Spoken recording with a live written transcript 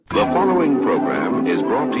The following program is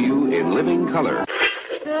brought to you in living color.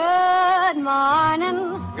 Good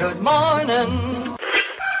morning. Good morning.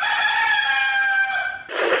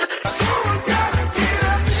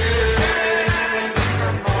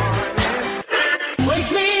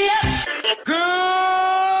 Wake me up.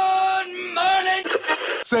 Good morning.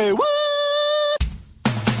 Say what?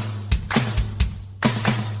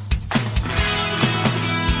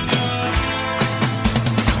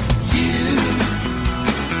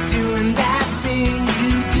 Doing that thing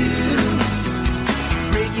you do,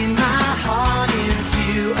 breaking my heart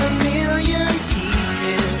into a million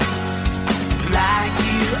pieces, like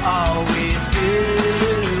you always do.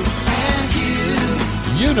 And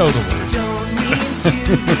You know the words. don't mean to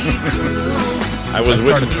be cruel. I was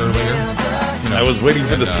Started waiting. earlier. I was waiting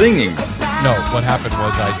for the singing. No, what happened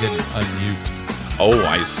was I didn't unmute, Oh,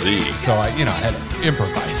 I see. so I had to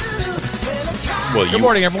improvise. Well, Good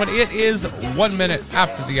morning, everyone. It is 1 minute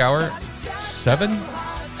after the hour,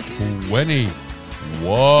 7:20.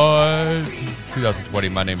 What? 2020.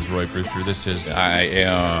 My name is Roy Brewster. This is I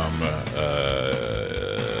am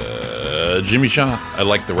Jimmy Shaw. I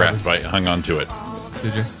like the rasp. I hung on to it.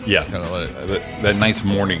 Did you? Yeah, Gotta let it. that nice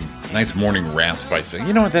morning rasp. I think.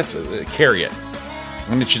 You know what? That's carry it.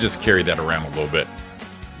 Why don't you just carry that around a little bit?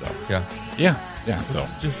 So, Yeah. yeah. So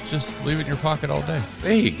Just leave it in your pocket all day.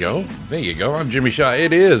 there you go. I'm Jimmy Shaw.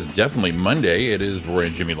 It is definitely Monday. It is Roy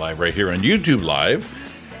and Jimmy Live right here on YouTube Live.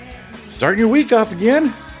 Starting your week off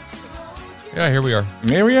again. Yeah, here we are.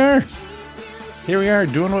 Here we are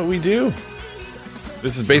doing what we do.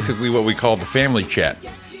 This is basically what we call the family chat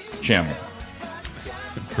channel.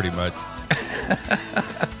 Pretty much.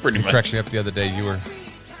 Pretty You much. cracked me up the other day. You were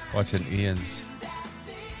watching Ian's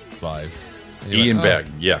live. And you Ian went,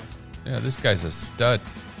 Bag, yeah. Yeah, this guy's a stud.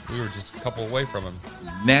 We were just a couple away from him.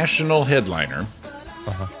 National headliner.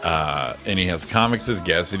 Uh-huh. And he has comics as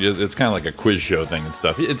guests. It's kind of like a quiz show thing and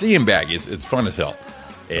stuff. It's Ian Bag. It's fun as hell.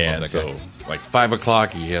 And that so, guy. like 5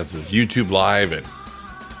 o'clock, he has his YouTube Live, and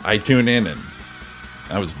I tune in, and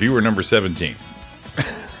I was viewer number 17.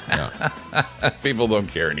 Yeah. People don't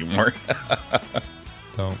care anymore.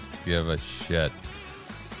 Don't give a shit.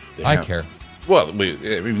 They I have- care. Well, I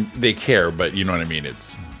mean, they care, but you know what I mean.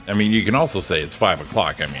 You can also say it's 5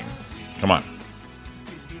 o'clock. I mean, come on.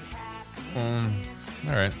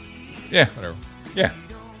 All right. Yeah, Whatever. yeah.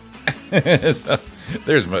 So,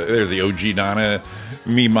 there's the OG Donna,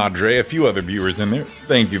 me Madre, a few other viewers in there.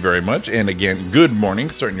 Thank you very much. And again, good morning.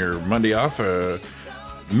 Starting your Monday off,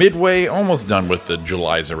 midway, almost done with the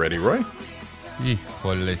Julys already, Roy.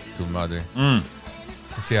 Hijoles tu madre.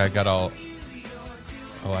 See, I got all.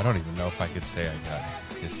 Oh, I don't even know if I could say I got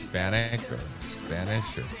Hispanic or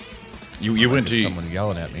Spanish or. You went to someone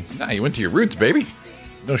yelling at me. Nah, you went to your roots, baby.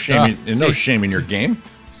 No shame, no shame in your game.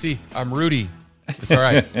 See, I'm Rudy. It's all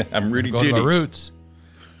right. I'm Rudy Go to my Tooty. roots.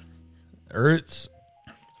 Roots.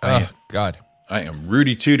 Oh God, I am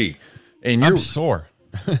Rudy Tooty, and I'm you're sore.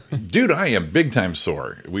 dude. I am big time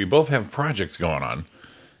sore. We both have projects going on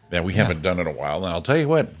that we haven't done in a while, and I'll tell you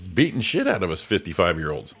what, it's beating shit out of us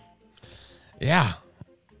 55-year-olds. Yeah.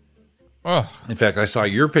 Oh, In fact, I saw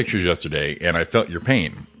your pictures yesterday, and I felt your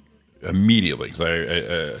pain immediately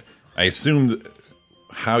because I assumed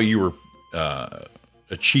how you were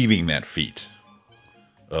achieving that feat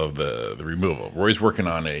of the removal. Roy's working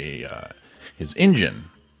on his engine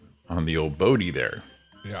on the old Bodie there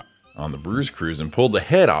yeah. on the Bruise Cruise and pulled the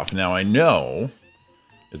head off. Now I know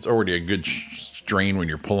it's already a good strain when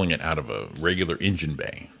you're pulling it out of a regular engine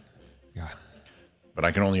bay, Yeah. but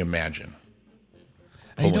I can only imagine.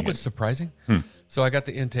 And you know Pulling what's it. surprising? So I got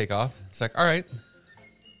the intake off. It's like, all right,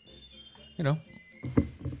 no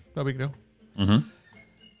big deal. Mm-hmm.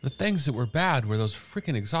 The things that were bad were those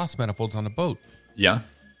freaking exhaust manifolds on the boat. Yeah.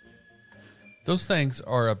 Those things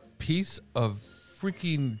are a piece of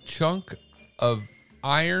freaking chunk of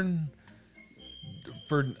iron.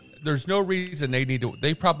 There's no reason they need to.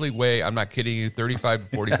 They probably weigh, I'm not kidding you, 35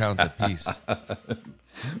 to 40 pounds a piece.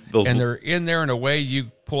 And they're in there in a way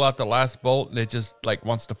you pull out the last bolt and it just like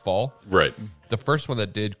wants to fall. Right. The first one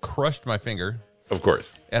that did crushed my finger. Of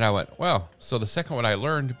course. And I went, wow. So the second one I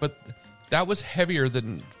learned, but that was heavier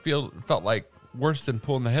than felt like worse than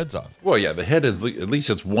pulling the heads off. Well, yeah, the head is at least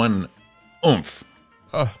it's one oomph.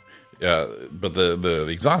 Ugh. But the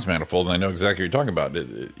exhaust manifold, and I know exactly what you're talking about.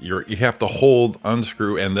 You have to hold,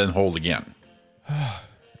 unscrew, and then hold again.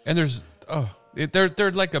 And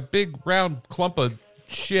they're like a big round clump of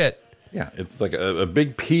shit. Yeah, it's like a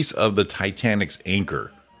big piece of the Titanic's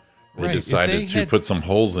anchor. They Right. decided to put some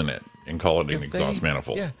holes in it and call it an exhaust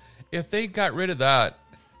manifold. Yeah, if they got rid of that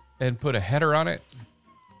and put a header on it,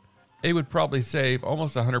 it would probably save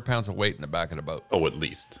almost 100 pounds of weight in the back of the boat. Oh, at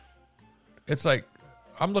least. It's like,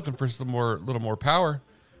 I'm looking for little more power.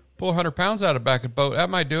 Pull 100 pounds out of the back of the boat. That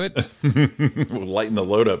might do it. We'll lighten the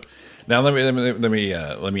load up. Now, let me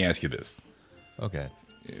ask you this. Okay.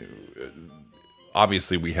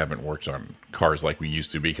 Obviously, we haven't worked on cars like we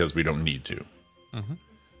used to because we don't need to. Mm-hmm.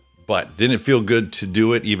 But didn't it feel good to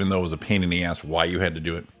do it, even though it was a pain in the ass why you had to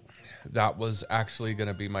do it? That was actually going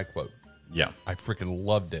to be my quote. Yeah. I freaking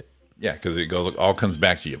loved it. Yeah, because it all comes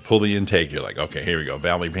back to you. Pull the intake. You're like, okay, here we go.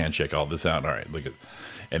 Valve pan, check all this out. All right, look at,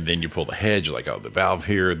 and then you pull the head. You're like, oh, the valve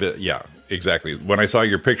here. Yeah, exactly. When I saw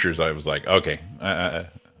your pictures, I was like, okay, all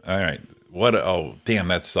right. What? Oh, damn,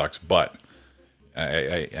 that sucks. But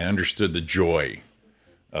I understood the joy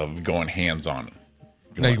of going hands on.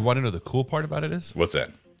 Now, you want to know the cool part about it is? What's that?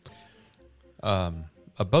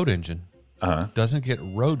 A boat engine doesn't get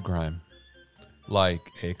road grime like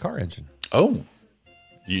a car engine. Oh.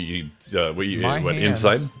 What hands,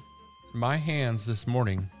 inside? My hands this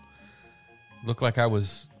morning look like I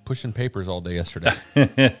was pushing papers all day yesterday.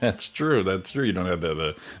 That's true. You don't have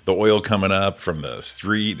the oil coming up from the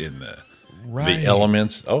street and the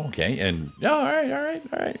elements. Oh, okay. And all right.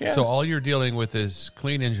 Yeah. So all you're dealing with is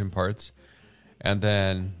clean engine parts, and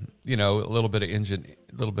then a little bit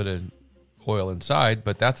of oil inside,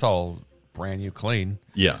 but that's all brand new clean.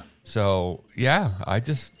 Yeah. So yeah, I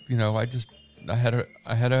had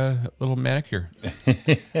a little manicure.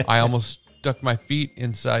 I almost stuck my feet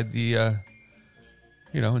inside the,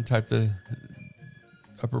 inside the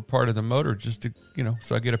upper part of the motor just to,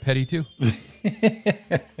 so I get a petty too.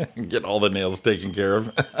 Get all the nails taken care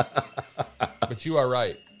of. But you are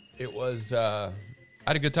right. It was, I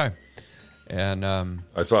had a good time. And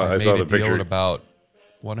I saw the picture at about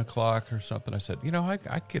 1 o'clock or something. I said,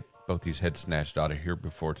 I get both these heads snatched out of here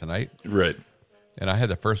before tonight. Right. And I had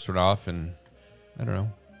the first one off in, I don't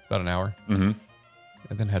know, about an hour. Mm-hmm.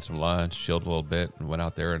 And then had some lunch, chilled a little bit, and went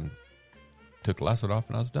out there and took the last one off,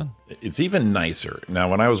 and I was done. It's even nicer. Now,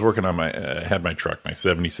 when I was working on had my truck, my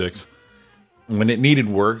 76, when it needed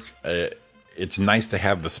work, it's nice to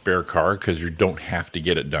have the spare car because you don't have to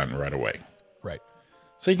get it done right away. Right.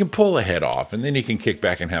 So you can pull the head off, and then you can kick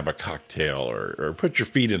back and have a cocktail or put your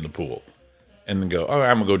feet in the pool and then go, oh,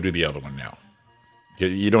 I'm going to go do the other one now.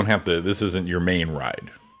 You don't have to, this isn't your main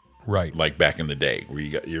ride. Right. Like back in the day where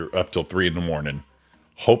you're up till 3 a.m,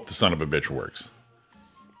 hope the son of a bitch works.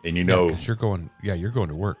 And you're going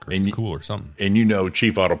to work or school or something. And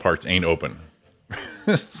Chief Auto Parts ain't open.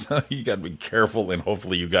 So you got to be careful, and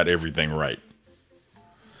hopefully you got everything right.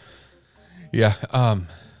 Yeah.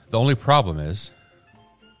 The only problem is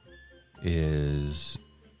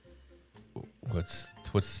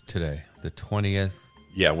what's today? The 20th.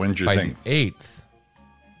 Yeah, when's your thing? By the 8th.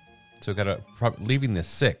 So leaving the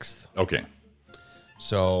 6th. Okay.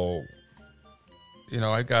 So,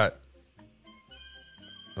 I got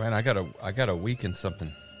a week and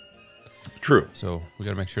something. True. So we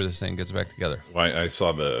got to make sure this thing gets back together. Well, I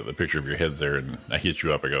saw the picture of your heads there, and I hit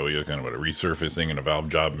you up. I go, you're kind of a resurfacing and a valve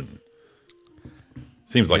job, and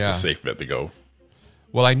seems like the safe bet to go.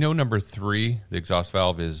 Well, I know number 3, the exhaust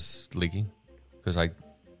valve is leaking because I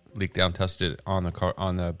leak down tested it on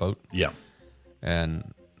the boat. Yeah.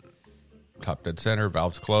 And top dead center,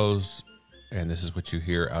 valve's closed, and this is what you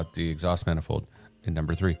hear out the exhaust manifold in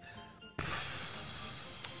number 3.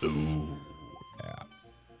 Ooh. Yeah.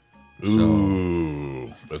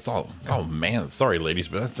 Ooh. But it's all man. Sorry, ladies,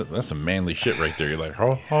 but that's some manly shit right there. You're like,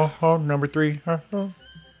 number 3.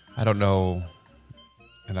 I don't know.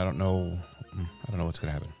 And I don't know what's going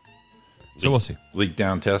to happen. So we'll see. Leak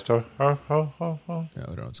down test. Yeah, I don't know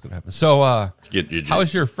what's going to happen. So, how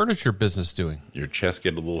is your furniture business doing? Your chest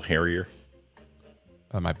get a little hairier?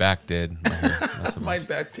 My back did. My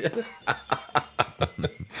back did.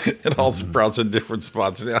 It all sprouts in different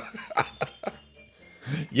spots now.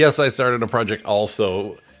 Yes, I started a project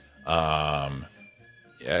also.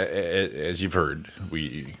 As you've heard,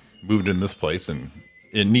 we moved in this place, and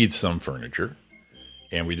it needs some furniture.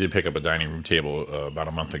 And we did pick up a dining room table about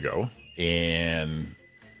a month ago. And,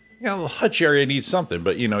 the hutch area needs something.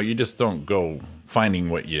 But, you just don't go finding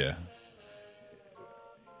what you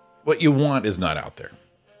want is not out there.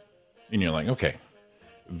 And you're like, okay.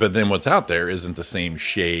 But then what's out there isn't the same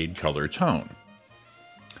shade, color, tone.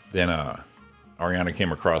 Then Ariana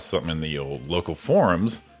came across something in the old local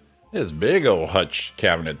forums. This big old hutch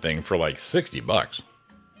cabinet thing for like $60.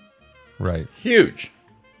 Right. Huge.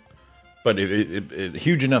 But it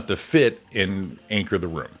huge enough to fit and anchor the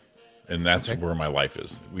room. And that's where my life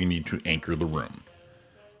is. We need to anchor the room.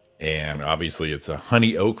 And obviously it's a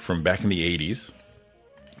honey oak from back in the 80s.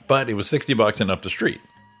 But it was $60 and up the street.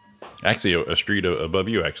 Actually, a street above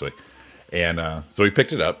you, actually. And so we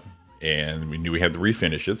picked it up, and we knew we had to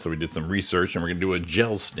refinish it, so we did some research, and we're going to do a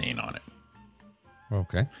gel stain on it.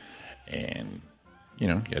 Okay. And, you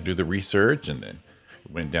got to do the research, and then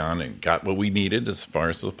went down and got what we needed as far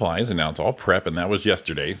as supplies, and now it's all prep, and that was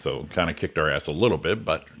yesterday, so kind of kicked our ass a little bit,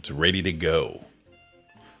 but it's ready to go.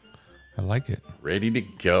 I like it. Ready to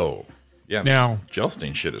go. Yeah. Now, gel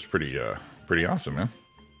stain shit is pretty awesome, man.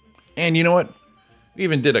 And you know what? We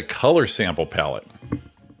even did a color sample palette.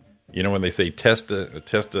 When they say do a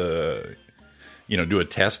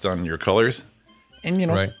test on your colors. And,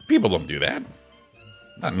 right. People don't do that.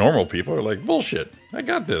 Not normal people are like, bullshit, I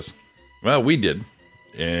got this. Well, we did.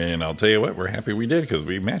 And I'll tell you what, we're happy we did because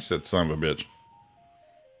we matched that son of a bitch.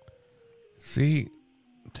 See,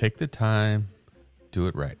 take the time, do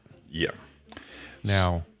it right. Yeah.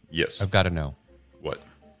 Now, yes. I've got to know. What?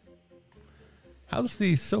 How's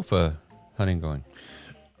the sofa hunting going?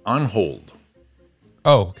 On hold.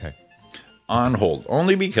 Oh, okay. On hold.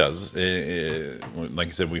 Only because, like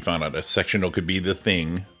I said, we found out a sectional could be the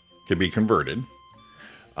thing, could be converted.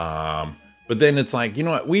 But then it's like, you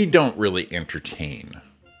know what? We don't really entertain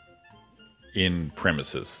in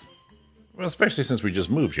premises. Well, especially since we just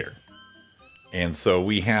moved here. And so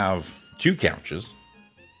we have 2 couches.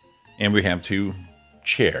 And we have 2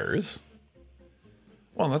 chairs.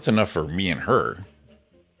 Well, that's enough for me and her.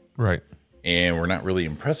 Right. And we're not really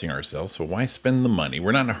impressing ourselves, so why spend the money?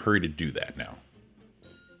 We're not in a hurry to do that now.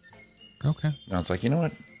 Okay. Now it's like, you know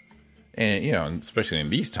what? And, especially in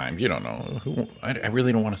these times, you don't know. I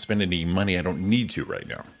really don't want to spend any money I don't need to right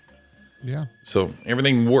now. Yeah. So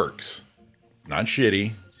everything works. It's not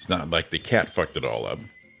shitty. It's not like the cat fucked it all up,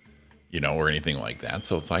 or anything like that.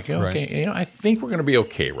 So it's like, okay, right. I think we're going to be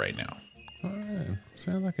okay right now. All right.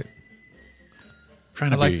 So I like it.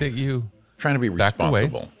 Trying to be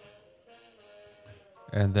responsible.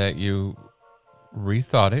 And that you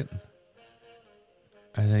rethought it.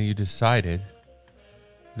 And then you decided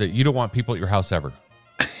that you don't want people at your house ever.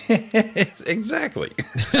 Exactly.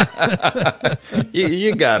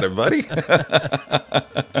 you got it, buddy.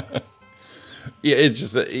 Yeah, it's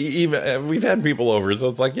just that even we've had people over, so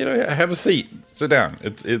it's like, have a seat, sit down.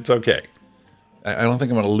 It's okay. I don't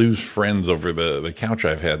think I'm going to lose friends over the couch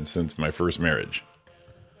I've had since my first marriage.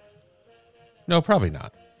 No, probably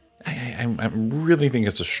not. I really think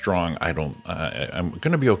it's a strong. I'm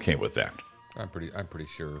going to be okay with that. I'm pretty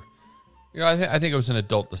sure. I think it was an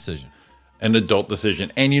adult decision. An adult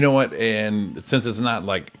decision, and you know what? And since it's not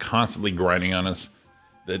like constantly grinding on us,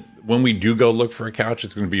 that when we do go look for a couch,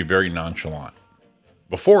 it's going to be very nonchalant.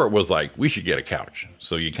 Before it was like, we should get a couch,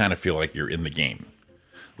 so you kind of feel like you're in the game.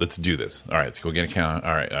 Let's do this. All right, let's go get a couch.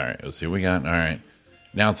 All right. Let's see what we got. All right.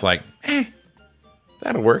 Now it's like,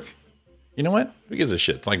 that'll work. You know what? Who gives a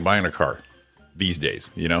shit? It's like buying a car these days,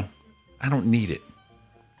 I don't need it.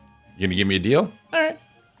 You gonna give me a deal? All right.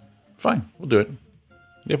 Fine. We'll do it.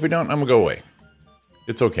 If we don't, I'm gonna go away.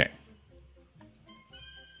 It's okay.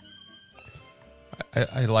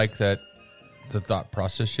 I like that the thought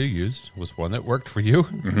process you used was one that worked for you.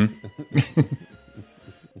 Mm-hmm.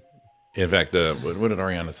 In fact, what did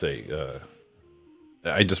Ariana say?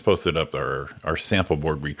 I just posted up our sample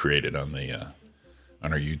board we created on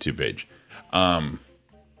our YouTube page.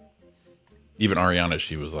 Even Ariana,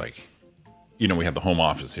 she was like, we have the home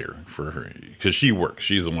office here for her because she works.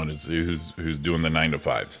 She's the one who's doing the 9 to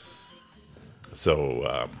 5s.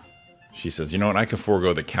 So she says, you know what? I can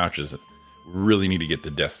forego the couches. Really need to get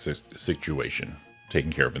the desk situation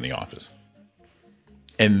taken care of in the office.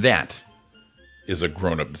 And that is a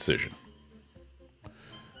grown-up decision.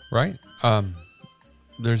 Right.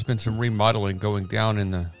 There's been some remodeling going down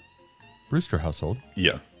in the Brewster household.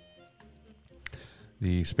 Yeah.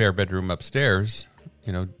 The spare bedroom upstairs,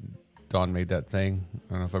 Dawn made that thing.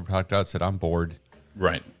 I don't know if I talked out, said, I'm bored.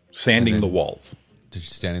 Right. Sanding the walls.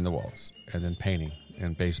 Just sanding the walls. And then painting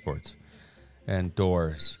and baseboards and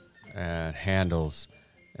doors and handles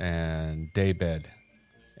and daybed.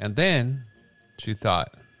 And then she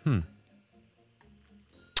thought,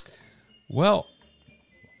 well,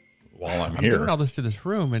 while I'm here, here, doing all this to this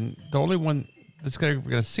room, and the only one that's going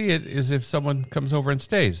to see it is if someone comes over and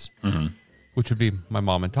stays, which would be my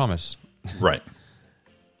mom and Thomas. Right.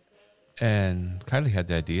 And Kylie had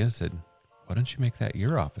the idea, said, why don't you make that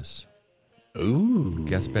your office? Ooh.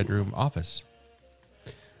 Guest bedroom office.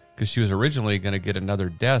 Because she was originally going to get another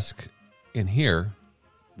desk in here.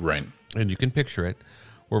 Right. And you can picture it.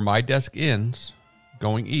 Where my desk ends,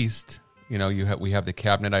 going east, we have the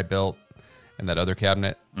cabinet I built and that other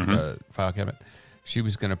cabinet, the file cabinet. She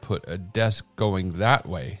was going to put a desk going that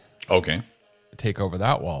way. Okay. Take over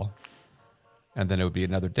that wall. and then it would be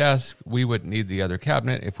another desk. We wouldn't need the other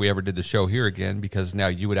cabinet if we ever did the show here again, because now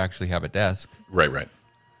you would actually have a desk. Right.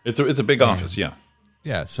 It's a big office, yeah.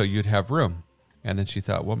 Yeah, so you'd have room. And then she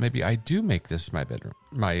thought, well, maybe I do make this my bedroom,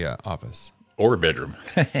 my office. Or a bedroom.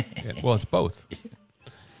 Yeah, well, it's both.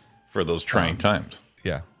 For those trying times.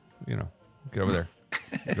 Yeah, get over there.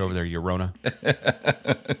 Get over there, Yorona.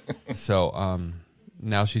 So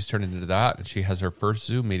now she's turned into that, and she has her first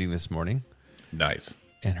Zoom meeting this morning. Nice.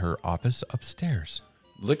 In her office upstairs.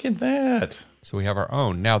 Look at that. So we have our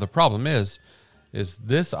own. Now, the problem is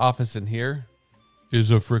this office in here is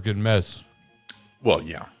a freaking mess. Well,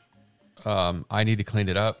 yeah. I need to clean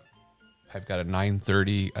it up. I've got a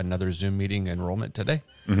 9:30 another Zoom meeting enrollment today.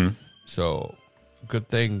 Mm-hmm. So good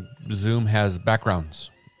thing Zoom has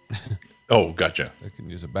backgrounds. Oh, gotcha. I can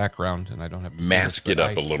use a background, and I don't have to mask it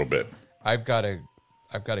up a little bit. I've got to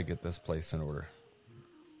get this place in order.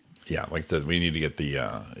 Yeah, like I said, we need to get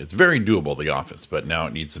the. It's very doable, the office, but now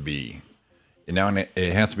it needs to be. Now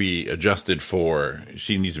it has to be adjusted for.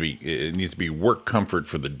 It needs to be work comfort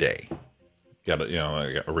for the day. Got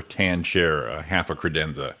a rattan chair, a half a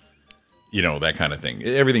credenza, that kind of thing.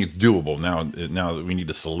 Everything's doable now. Now we need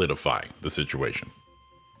to solidify the situation.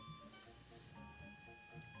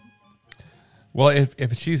 Well,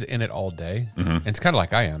 if she's in it all day, and it's kind of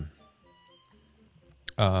like I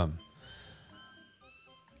am,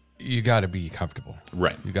 you got to be comfortable.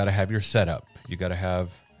 Right. You got to have your setup. You got to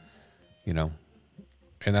have,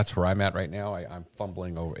 and that's where I'm at right now. I'm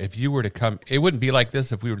fumbling over. If you were to come, it wouldn't be like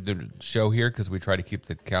this if we were to do a show here, because we try to keep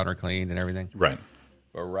the counter clean and everything. Right.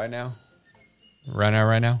 But right now, right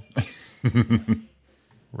now,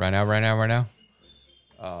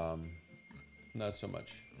 not so much.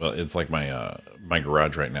 Well, it's like my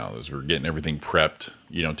garage right now. Is we're getting everything prepped.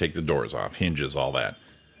 Take the doors off, hinges, all that.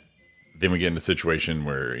 Then we get in a situation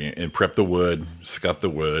where and prep the wood, scuff the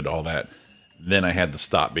wood, all that. Then I had to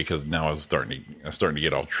stop because now I was starting to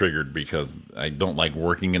get all triggered because I don't like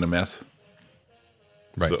working in a mess.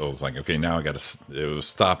 Right. So it was like, okay, now it was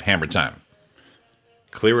stop, hammer time.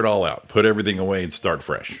 Clear it all out, put everything away, and start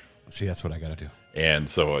fresh. See, that's what I got to do. And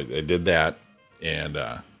so I did that, and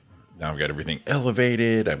now I've got everything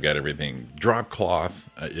elevated. I've got everything drop cloth.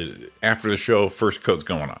 After the show, first coat's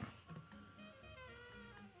going on.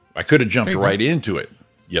 I could have jumped right into it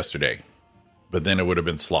yesterday, but then it would have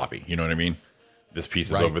been sloppy. You know what I mean? This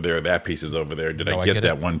piece is over there. That piece is over there. Did I get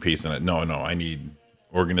that one piece in it? No. I need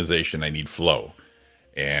organization. I need flow.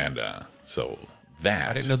 And so that.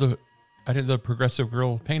 I didn't know the Progressive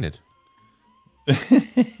Girl painted.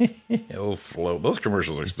 Oh, flow. Those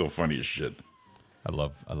commercials are still funny as shit. I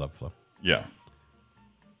love flow. Yeah.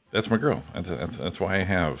 That's my girl. That's why I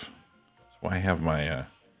have. That's why I have my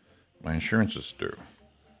insurances through.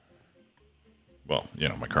 Well,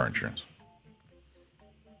 my car insurance.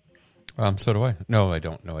 So do I. No, I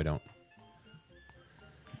don't.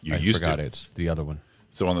 You used forgot to. It's the other one.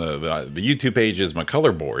 So on the YouTube page is my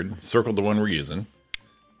color board. Circled the one we're using.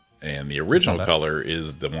 And the original color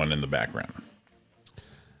is the one in the background.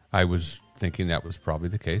 I was thinking that was probably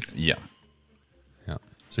the case. Yeah.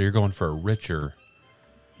 So you're going for a richer.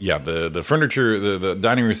 Yeah, the furniture, the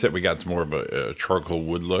dining room set we got is more of a charcoal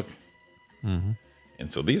wood look. Mm-hmm.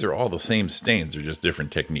 And so these are all the same stains. They're just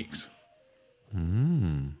different techniques.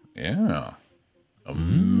 Yeah.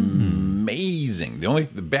 Amazing.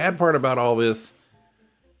 The bad part about all this,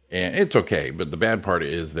 and it's okay, but the bad part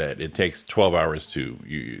is that it takes 12 hours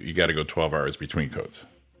you got to go 12 hours between coats.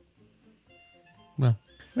 Well,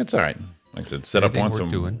 it's all right. Like I said, set up once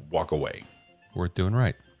and walk away. Worth doing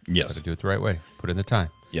right. Yes. Got to do it the right way. Put in the time.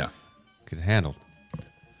 Yeah. Get it handled.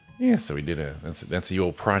 Yeah, so we did that's the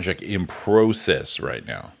old project in process right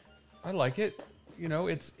now. I like it.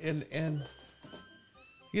 It's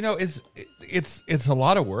it's a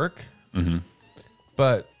lot of work. Mm-hmm.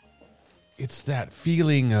 But it's that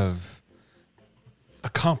feeling of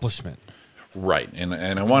accomplishment. Right. And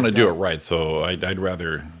I want to do it right, so I'd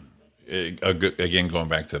rather again going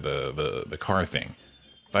back to the car thing.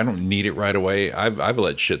 If I don't need it right away, I've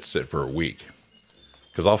let shit sit for a week.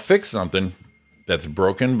 Cuz I'll fix something that's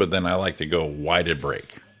broken, but then I like to go, why did it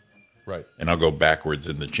break? Right. And I'll go backwards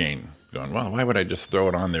in the chain, going, well, why would I just throw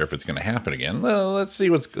it on there if it's going to happen again? Well, let's see.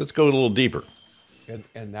 Let's go a little deeper.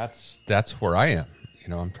 And that's where I am.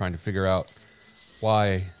 I'm trying to figure out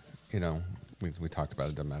why. We talked about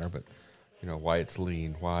it. Doesn't matter, but why it's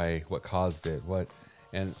lean, what caused it,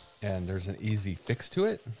 and there's an easy fix to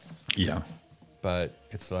it. Yeah. But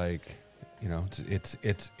it's like,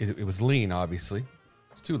 it was lean. Obviously,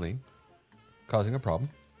 it's too lean, causing a problem.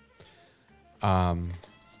 The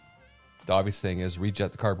obvious thing is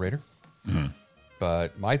rejet the carburetor. Mm-hmm.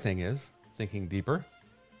 But my thing is thinking deeper.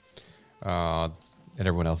 And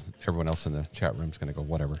everyone else in the chat room is going to go,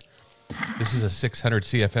 whatever. This is a 600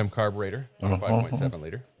 CFM carburetor, 5.7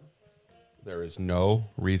 liter. There is no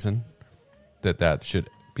reason that should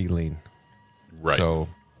be lean. Right. So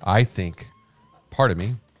I think part of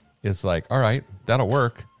me is like, all right, that'll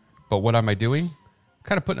work. But what am I doing?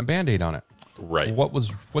 Kind of putting a Band-Aid on it. Right.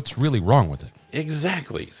 What's really wrong with it?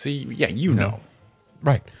 Exactly. See, yeah, you know.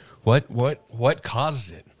 Right. What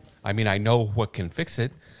causes it? I mean, I know what can fix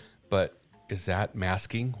it, but is that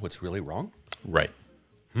masking what's really wrong? Right.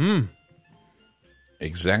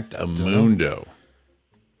 Exactamundo.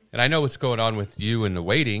 And I know what's going on with you and the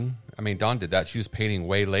waiting. I mean, Dawn did that. She was painting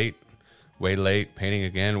way late, painting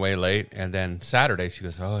again, way late. And then Saturday, she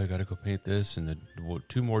goes, oh, I got to go paint this and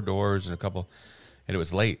 2 more doors and a couple. And it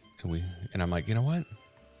was late. And I'm like, you know what?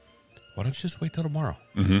 Why don't you just wait till tomorrow?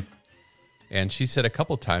 Mm-hmm. And she said a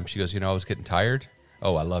couple times, she goes, I was getting tired.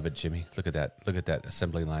 Oh, I love it, Jimmy. Look at that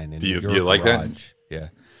assembly line. Do you like that? Yeah.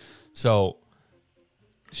 So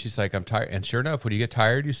she's like, I'm tired. And sure enough, when you get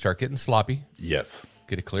tired, you start getting sloppy. Yes.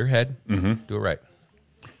 Get a clear head. Mm-hmm. Do it right.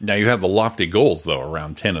 Now, you have the lofty goals, though,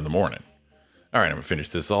 around 10 in the morning. All right, I'm going to finish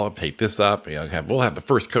this all up, take this up. We'll have the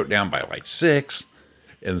first coat down by like 6.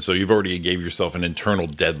 And so you've already gave yourself an internal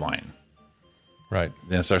deadline. Right.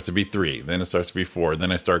 Then it starts to be 3. Then it starts to be 4.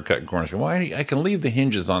 Then I start cutting corners. Well, I can leave the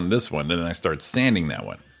hinges on this one. And then I start sanding that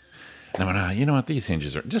one. And I went, you know what? These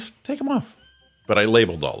hinges are... Just take them off. But I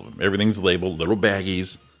labeled all of them. Everything's labeled. Little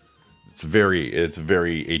baggies. It's very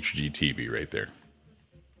HGTV right there.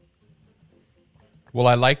 Well,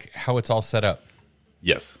 I like how it's all set up.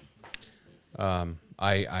 Yes.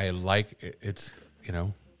 I like it's,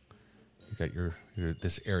 you got your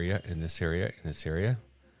this area and this area and this area,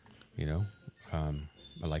 I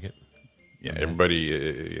like it. Yeah,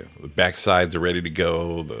 everybody, the back sides are ready to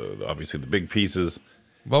go. Obviously the big pieces.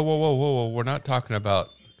 Whoa. We're not talking about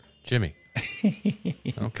Jimmy.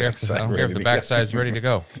 I don't care if the back side's ready to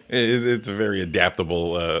go. It's a very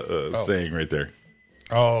adaptable saying right there.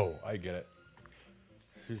 Oh, I get it.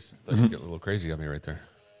 She's getting a little crazy on me right there.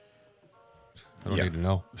 I don't need to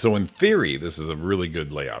know. So in theory, this is a really good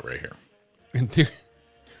layout right here. In theory,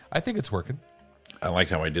 I think it's working. I like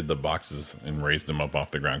how I did the boxes and raised them up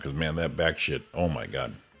off the ground because, man, that back shit, oh my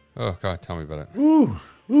God. Oh, God, tell me about it. Ooh,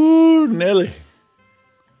 Nelly.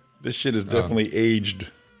 This shit is definitely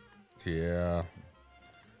aged. Yeah.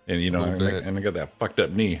 And, and I got that fucked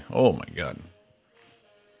up knee. Oh my God.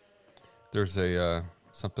 There's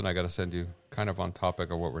something I got to send you kind of on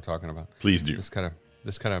topic of what we're talking about. Please do. This kind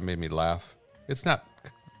of made me laugh. It's not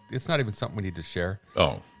even something we need to share.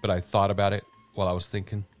 Oh. But I thought about it while I was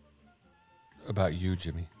thinking about you,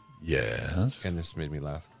 Jimmy. Yes. And this made me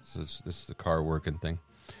laugh. So this is the car working thing.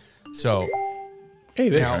 So hey,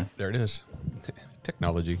 there it is.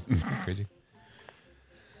 Technology. Crazy.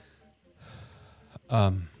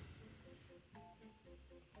 Got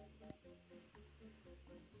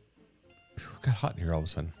hot in here all of a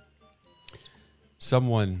sudden.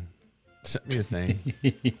 Someone sent me a thing.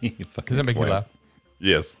 Does that make you laugh?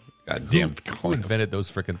 Yes. Goddamn. Who invented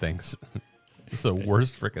those freaking things? It's the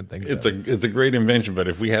worst freaking thing. It's a great invention, but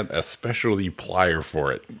if we had a specialty plier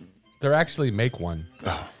for it. They actually make one.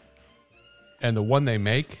 Oh. And the one they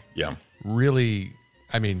make really,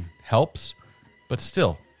 helps, but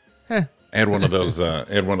still. I had one of those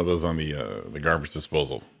on the garbage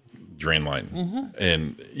disposal drain line. Mm-hmm.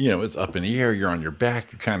 And it's up in the air, you're on your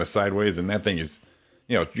back, you're kind of sideways, and that thing is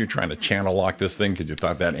you're trying to channel lock this thing because you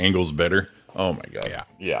thought that angle's better. Oh my God.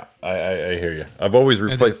 Yeah. I hear you. I've always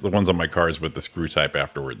replaced the ones on my cars with the screw type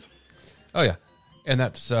afterwards. Oh yeah. And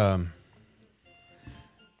that's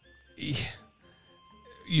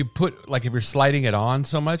you put, like, if you're sliding it on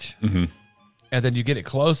so much, and then you get it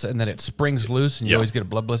close and then it springs loose and you always get a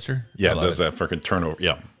blood blister. Yeah, it does that freaking turnover.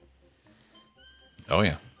 Yeah. Oh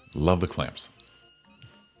yeah. Love the clamps.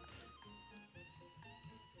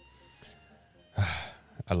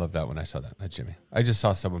 I love that when I saw that, Jimmy. I just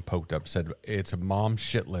saw someone poked up, said it's a mom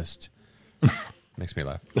shit list. Makes me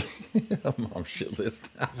laugh. A mom shit list.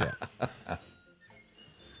 Yeah. Well,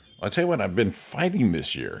 I'll tell you what, I've been fighting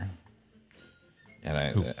this year. And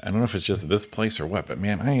I don't know if it's just this place or what, but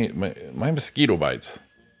man, my mosquito bites.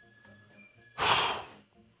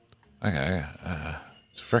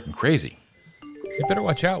 It's freaking crazy. You better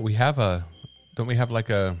watch out. Don't we have like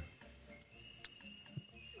a,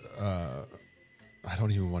 I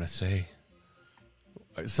don't even want to say.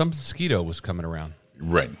 Some mosquito was coming around.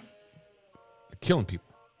 Right. Killing people.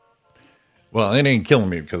 Well, it ain't killing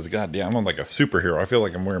me because, goddamn, I'm like a superhero. I feel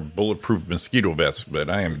like I'm wearing bulletproof mosquito vests, but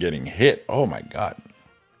I am getting hit. Oh, my God.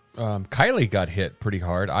 Kylie got hit pretty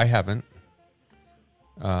hard. I haven't.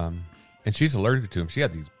 And she's allergic to them. She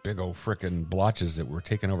had these big old frickin' blotches that were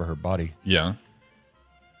taking over her body. Yeah.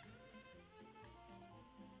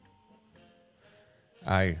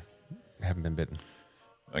 I haven't been bitten.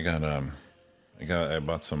 I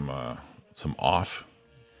bought some off.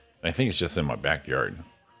 I think it's just in my backyard.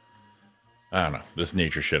 I don't know. This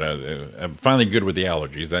nature shit. I'm finally good with the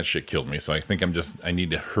allergies. That shit killed me. So I think I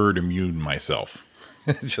need to herd immune myself.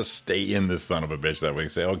 Just stay in this son of a bitch that way.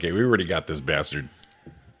 Say, okay, we already got this bastard.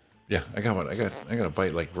 Yeah, I got one. I got a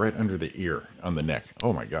bite like right under the ear on the neck.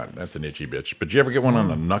 Oh my God, that's an itchy bitch. But did you ever get one on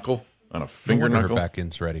a knuckle? On a finger knuckle? Her back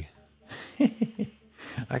end's ready.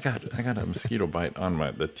 I got a mosquito bite on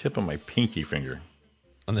the tip of my pinky finger.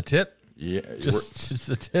 On the tip? Yeah, just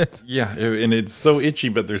the tip. Yeah, and it's so itchy,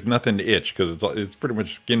 but there's nothing to itch because it's pretty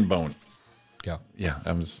much skin bone. Yeah, yeah.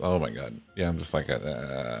 Oh my God. Yeah, I'm just like we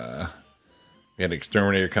had an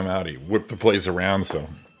exterminator come out. He whipped the place around. So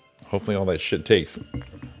hopefully all that shit takes.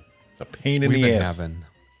 It's a pain in the ass. We've been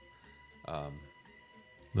having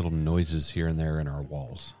little noises here and there in our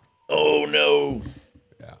walls. Oh no.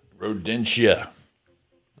 Yeah, rodentia.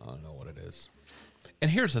 I don't know what it is.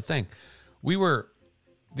 And here's the thing: we were.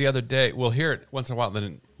 The other day, we'll hear it once in a while,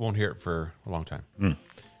 then won't hear it for a long time. Mm.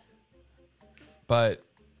 But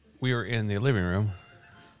we were in the living room,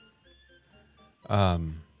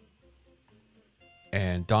 and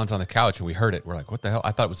Dawn's on the couch, and we heard it. We're like, "What the hell?"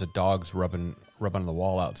 I thought it was the dogs rubbing on the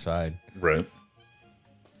wall outside. Right.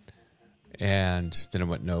 And then I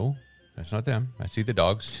went, "No, that's not them. I see the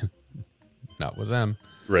dogs. Not with them."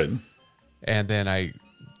 Right. And then I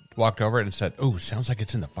walked over and said, "Oh, sounds like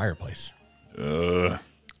it's in the fireplace."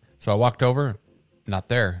 So I walked over, not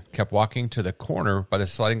there. Kept walking to the corner by the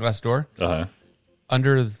sliding glass door.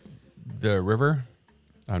 Under the river,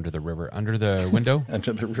 under the window.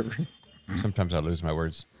 Under the river. Sometimes I lose my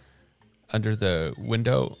words. Under the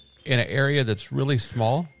window in an area that's really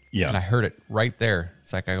small. Yeah. And I heard it right there.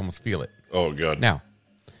 It's like I almost feel it. Oh, God. Now,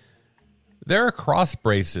 there are cross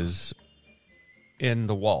braces in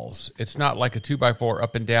the walls. It's not like a 2x4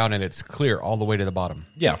 up and down and it's clear all the way to the bottom.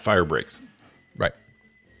 Yeah, fire breaks. Right.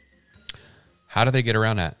 How do they get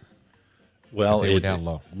around that? Well, down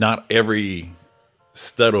low. Not every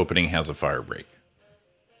stud opening has a fire break.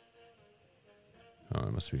 Oh,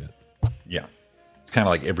 that must be it. Yeah. It's kind of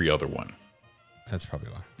like every other one. That's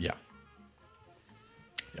probably why. Yeah.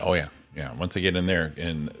 Oh, yeah. Yeah. Once they get in there,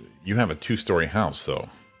 and you have a 2-story house, so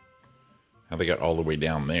how they got all the way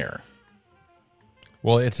down there?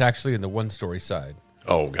 Well, it's actually in the 1-story side.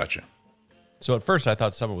 Oh, gotcha. So at first I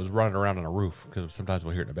thought someone was running around on a roof because sometimes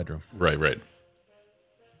we'll hear it in a bedroom. Right.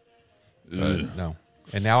 No.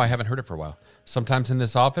 And now I haven't heard it for a while. Sometimes in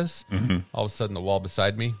this office, all of a sudden the wall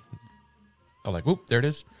beside me, I'm like, whoop, there it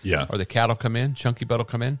is. Yeah. Or the cat will come in, Chunky Butt will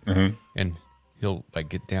come in, and he'll like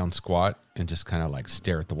get down, squat, and just kind of like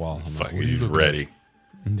stare at the wall. I'm like, he's ready.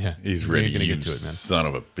 Yeah. He's ready. Gonna get to it, man. Son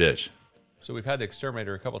of a bitch. So we've had the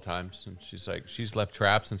exterminator a couple times, and she's left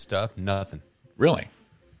traps and stuff. Nothing. Really?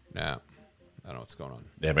 No. I don't know what's going on. Do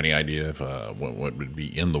you have any idea of what would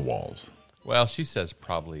be in the walls? Well, she says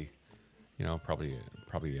probably a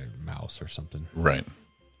mouse or something. Right.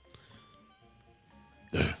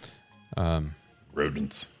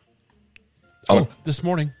 Rodents. Oh, this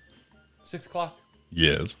morning, 6 o'clock.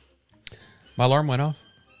 Yes. My alarm went off.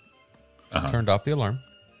 Turned off the alarm.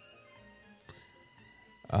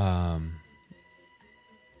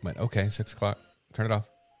 Went, okay, 6 o'clock. Turn it off.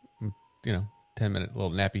 10-minute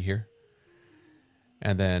little nappy here.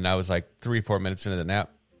 And then I was like 3-4 minutes into the nap,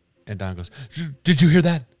 and Don goes, "Did you hear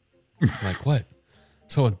that?" I'm like, "What?"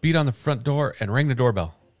 Someone beat on the front door and rang the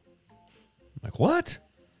doorbell. I'm like, "What?"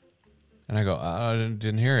 And I go, "I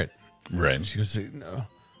didn't hear it." Right. And she goes, "No."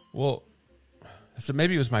 Well, I said,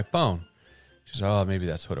 "Maybe it was my phone." She said, "Oh, maybe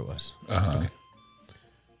that's what it was." Okay.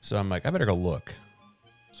 So I'm like, I better go look.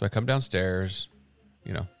 So I come downstairs,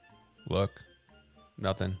 look,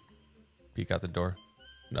 nothing. Peek out the door,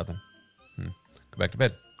 nothing. Go back to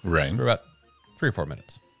bed. Right. For about 3 or 4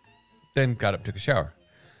 minutes. Then got up, took a shower.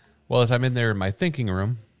 Well, as I'm in there in my thinking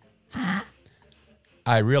room,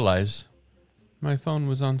 I realize my phone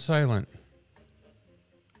was on silent.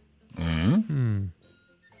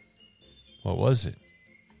 What was it?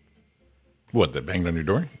 What, that banged on your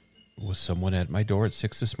door? Was someone at my door at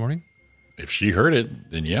 6 this morning? If she heard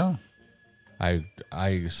it, then yeah.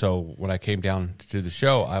 So when I came down to do the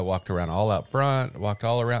show, I walked around all out front, walked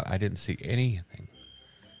all around. I didn't see anything.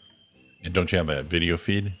 And don't you have a video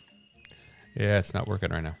feed? Yeah, it's not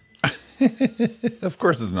working right now. Of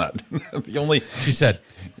course it's not. She said,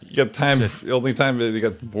 you got time. The only time that you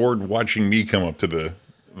got bored watching me come up to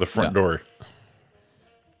the front door.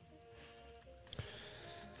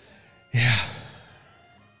 Yeah.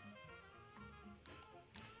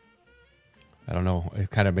 don't know. It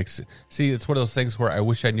kind of makes... See, it's one of those things where I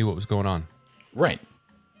wish I knew what was going on. Right.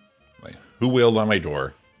 Like, who wailed on my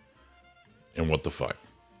door? And what the fuck?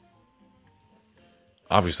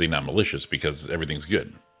 Obviously not malicious because everything's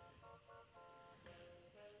good.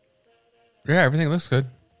 Yeah, everything looks good.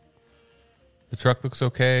 The truck looks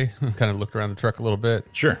okay. Kind of looked around the truck a little bit.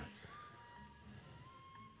 Sure.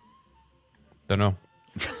 Don't know.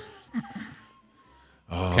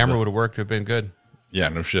 Camera would have worked. It would have been good. Yeah,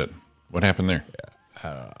 no shit. What happened there?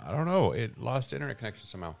 I don't know. It lost internet connection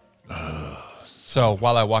somehow. So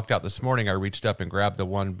while I walked out this morning, I reached up and grabbed the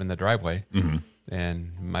one in the driveway, and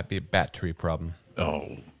it might be a battery problem.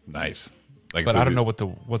 Oh, nice. Like, But so I don't know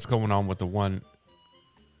what's going on with the one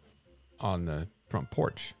on the front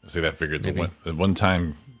porch. See, that figured the one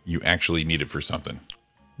time you actually need it for something.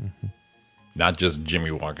 Not just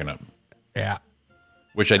Jimmy walking up. Yeah.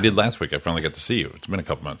 Which I did last week. I finally got to see you. It's been a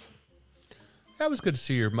couple months. That was good to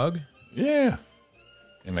see your mug. Yeah.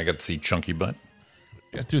 And I got to see Chunky Butt.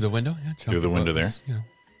 Yeah, through the window. Yeah, Through the window there. You know.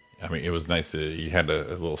 I mean, it was nice. You had a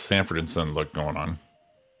little Sanford and Son look going on.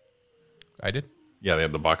 I did? Yeah, they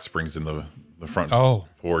had the box springs in the front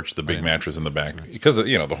porch, the big mattress in the back. Because of,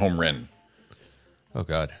 the home rent. Oh,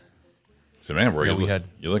 God. So, man, bro, you're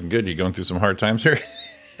looking good. You going through some hard times here?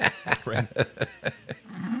 Right.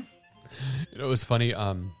 It was funny.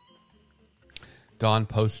 Dawn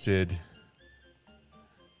posted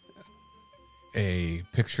a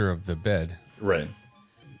picture of the bed. Right.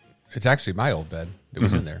 It's actually my old bed. It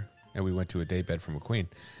was in there. And we went to a day bed from McQueen.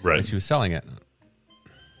 Right. And she was selling it.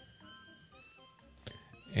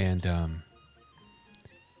 And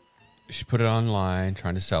she put it online,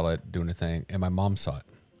 trying to sell it, doing a thing. And my mom saw it.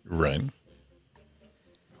 Right.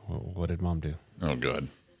 What did Mom do? Oh, God.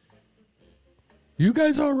 You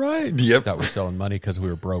guys all right? Yep. She thought we were selling money because we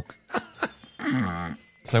were broke.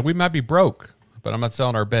 It's like, we might be broke, but I'm not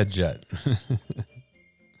selling our beds yet.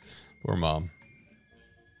 Poor Mom.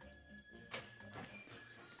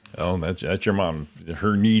 Oh, that's your mom.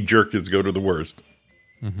 Her knee jerk is go to the worst.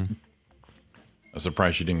 I'm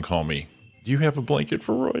surprised she didn't call me. Do you have a blanket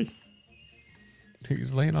for Roy?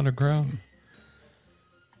 He's laying on the ground.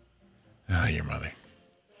 Ah, your mother.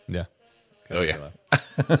 Yeah. Oh, yeah.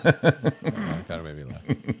 Kind of made me laugh.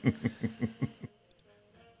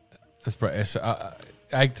 That's probably,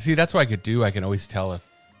 I see. That's what I could do. I can always tell if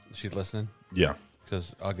she's listening. Yeah.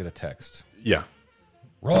 Because I'll get a text. Yeah.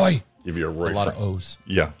 Roy. Give you a Roy. A lot of O's.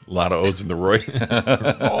 Yeah. A lot of O's in the Roy.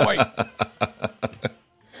 Roy.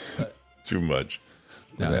 Too much.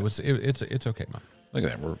 No, it's okay, Mom. Look at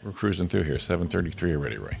that. We're cruising through here. 7:33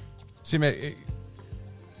 already, Roy. See, man,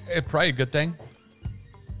 it's probably a good thing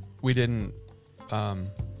we didn't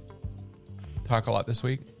talk a lot this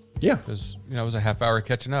week. Yeah. Because, it was a half hour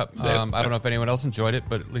catching up. I don't know if anyone else enjoyed it,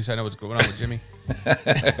 but at least I know what's going on with Jimmy.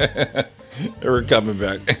 We're coming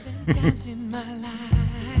back. Times in my life,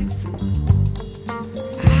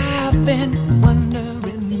 I've been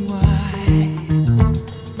wondering why.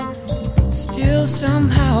 Still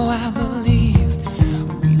somehow I believe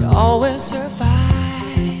we'd always survive.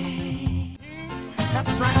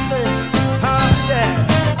 That's right, baby. Oh, yeah.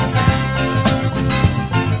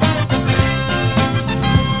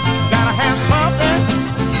 Gotta have something.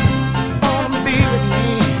 Wanna be with me.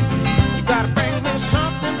 You gotta bring me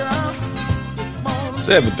something, girl.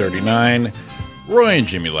 7:39. Roy and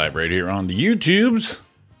Jimmy live right here on the YouTubes.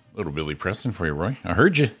 Little Billy Preston for you, Roy. I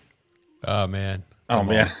heard you. Oh, man. Oh,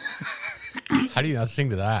 man. How do you not sing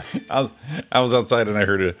to that? I was outside and I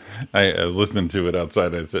heard it. I was listening to it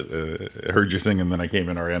outside. I said, I heard you sing, and then I came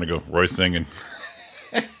in. Ariana go, Roy's singing.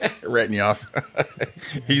 Ratting you off.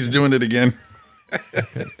 He's doing it again.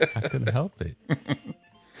 I couldn't help it. I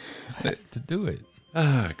had to do it.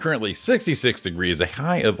 Currently 66 degrees, a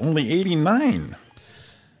high of only 89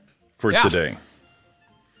 for today.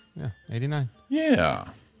 Yeah, 89. Yeah.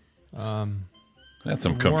 That's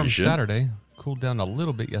some comfy Warm shit. Saturday. Cooled down a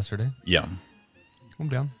little bit yesterday. Yeah. I'm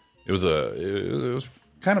down. It was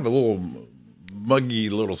kind of a little muggy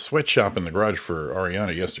little sweatshop in the garage for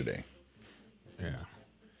Ariana yesterday. Yeah.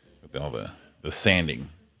 With all the sanding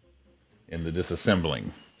and the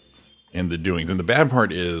disassembling and the doings. And the bad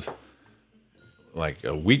part is, like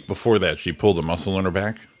a week before that, she pulled a muscle in her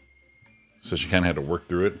back. So she kind of had to work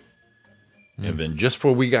through it. And then just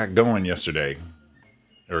before we got going yesterday,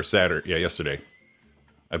 or Saturday, yesterday,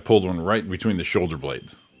 I pulled one right between the shoulder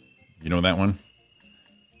blades. You know that one?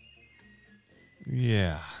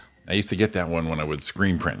 Yeah. I used to get that one when I would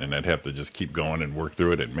screen print, and I'd have to just keep going and work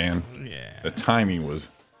through it. And man, the timing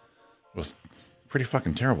was pretty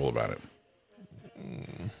fucking terrible about it.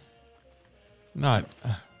 Not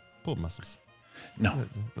pulled muscles. No.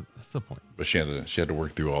 But that's the point. But she had to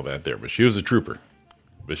work through all that there. But she was a trooper.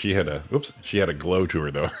 But she had a glow to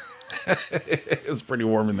her, though. It was pretty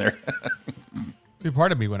warm in there.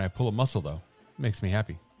 Part of me, when I pull a muscle, though, makes me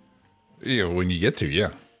happy. Yeah, when you get to,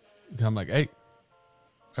 yeah. I'm like, hey,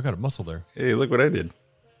 I got a muscle there. Hey, look what I did.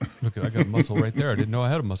 Look, I got a muscle right there. I didn't know I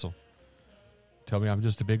had a muscle. Tell me I'm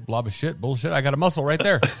just a big blob of shit. Bullshit. I got a muscle right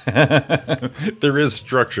there. There is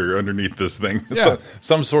structure underneath this thing. Yeah.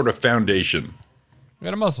 Some sort of foundation. I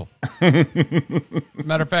got a muscle.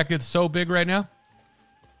 Matter of fact, it's so big right now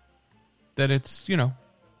that it's,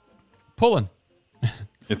 pulling.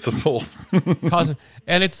 It's a pull. Causing,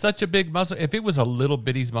 and it's such a big muscle. If it was a little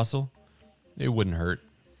bitty muscle, it wouldn't hurt.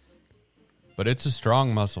 But it's a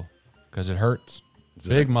strong muscle because it hurts.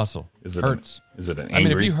 Big muscle. Hurts. Is it an angry? I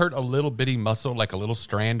mean, if you hurt a little bitty muscle, like a little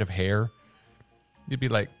strand of hair, you'd be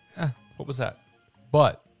like, what was that?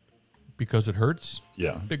 But because it hurts,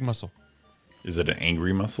 yeah, big muscle. Is it an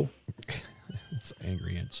angry muscle? It's an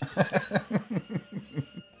angry inch.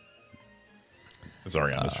 That's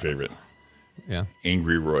Ariana's favorite. Yeah.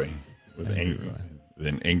 Angry Roy with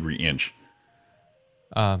an angry inch.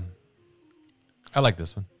 I like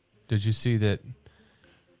this one. Did you see that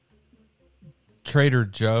Trader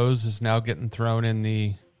Joe's is now getting thrown in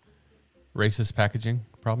the racist packaging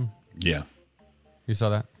problem? Yeah. You saw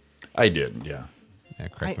that? I did, yeah. Yeah,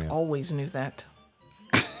 correct me. I always knew that.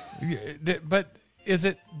 But is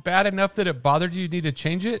it bad enough that it bothered you? You need to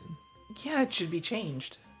change it? Yeah, it should be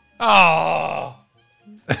changed. Oh.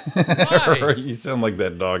 Why? You sound like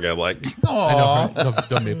that dog I like. I know, right?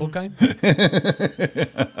 The maple kind?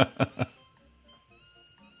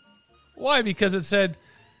 Why? Because it said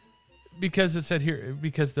here,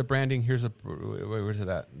 because the branding, where's it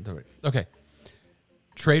at? Okay.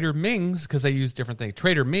 Trader Ming's, because they use different things.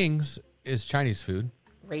 Trader Ming's is Chinese food.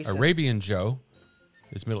 Racist. Arabian Joe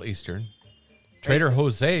is Middle Eastern. Trader Racist.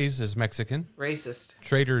 Jose's is Mexican. Racist.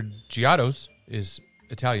 Trader Giotto's is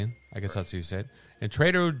Italian. I guess that's how you say it. And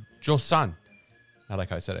Trader Joseon, I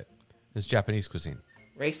like how I said it, is Japanese cuisine.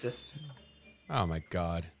 Racist. Oh, my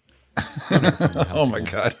God. Oh, my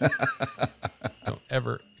God. Don't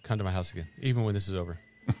ever come to my house again, even when this is over.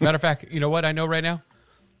 Matter of fact, you know what I know right now?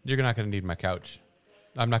 You're not going to need my couch.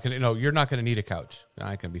 You're not going to need a couch.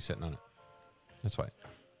 I can be sitting on it. That's why.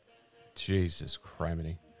 Jesus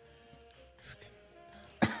criminy.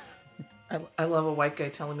 I love a white guy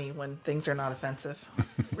telling me when things are not offensive,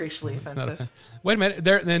 racially offensive. Wait a minute.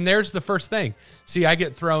 Then there's the first thing. See, I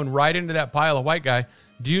get thrown right into that pile of white guy.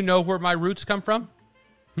 Do you know where my roots come from?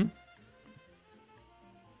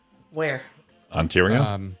 Where?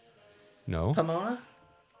 Ontario? No. Pomona?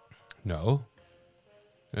 No.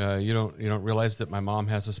 You don't realize that my mom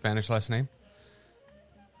has a Spanish last name?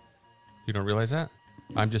 You don't realize that?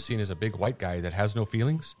 I'm just seen as a big white guy that has no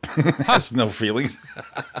feelings. Has no feelings.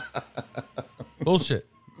 Bullshit.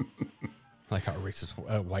 Like how a racist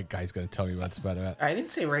white guy's going to tell me what's about that. I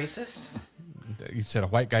didn't say racist. You said a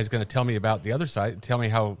white guy's going to tell me about the other side, tell me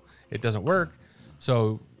how it doesn't work.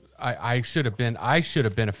 So I should have been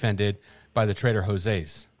offended by the Trader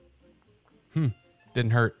Jose's.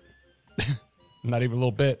 Didn't hurt. Not even a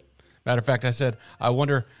little bit. Matter of fact, I said, I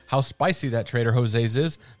wonder how spicy that Trader Jose's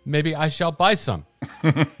is. Maybe I shall buy some.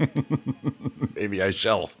 Maybe I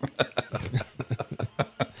shall.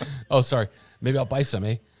 Oh, sorry. Maybe I'll buy some,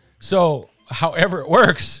 eh? So, however it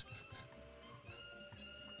works,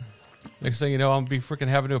 next thing you know, I'm going to be freaking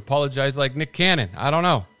having to apologize like Nick Cannon. I don't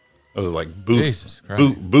know. I was like, boo, Jesus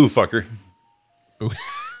Christ. boo, fucker. Boo.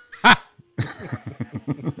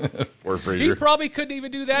 Poor Fraser. He probably couldn't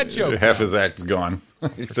even do that joke. Half his act's gone,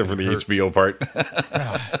 except for the HBO part.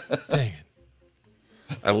 Dang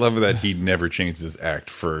it. I love that he never changed his act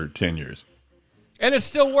for 10 years. And it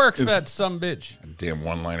still works, that some bitch. Damn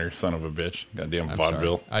one-liner, son of a bitch. Goddamn I'm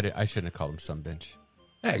vaudeville. sorry. I shouldn't have called him some bitch.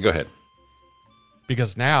 Hey, go ahead.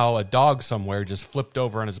 Because now a dog somewhere just flipped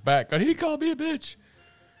over on his back. He called me a bitch.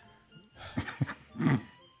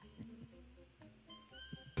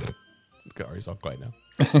 He's all quiet now.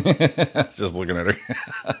 Just looking at her.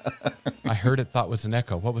 I heard it, thought was an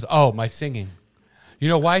echo. What was? Oh, my singing. You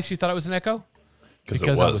know why she thought it was an echo?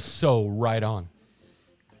 Because I was so right on.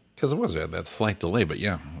 Because it was that slight delay, but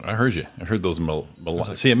yeah, I heard you. I heard those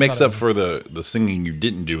like, see, it makes up for the singing you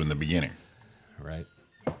didn't do in the beginning. Right.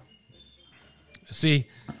 See,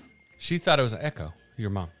 she thought it was an echo, your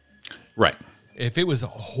mom. Right. If it was a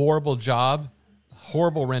horrible job,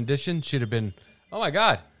 horrible rendition, she'd have been, oh my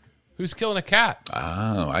God, who's killing a cat?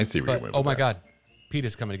 Oh, I see where you went with my that. God, Pete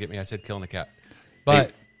is coming to get me. I said killing a cat.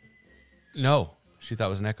 But no, she thought it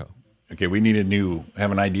was an echo. Okay, we need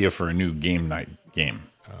have an idea for a new game night game.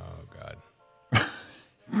 Oh,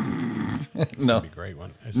 God. No, be a great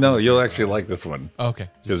one. no, you'll actually like this one. Oh, okay.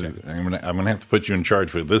 Because I'm gonna have to put you in charge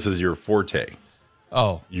for this. Is your forte?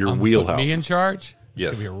 Oh, your wheelhouse. Me in charge? It's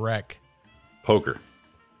Yes. gonna be a wreck. Poker.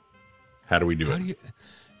 How do we do How it? do you?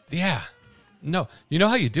 Yeah. No. You know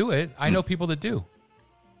how you do it? I know people that do.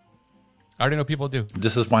 I already know people that do.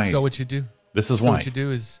 This is why. So what you do? This is so why. what you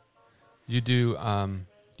do is you do.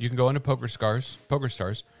 You can go into Poker Stars,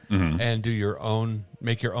 and do your own.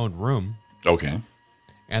 Make your own room. Okay.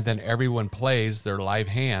 And then everyone plays their live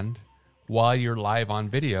hand while you're live on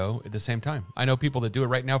video at the same time. I know people that do it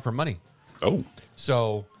right now for money. Oh.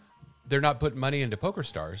 So they're not putting money into Poker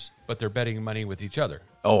Stars, but they're betting money with each other.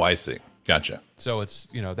 Oh, I see. Gotcha. So it's,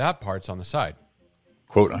 that part's on the side.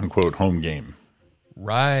 Quote unquote home game.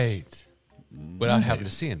 Right. Without having to You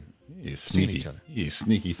seeing sneaky, each other. you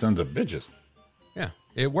sneaky sons of bitches. Yeah.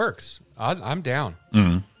 It works. I'm down.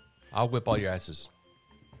 I'll whip all your asses.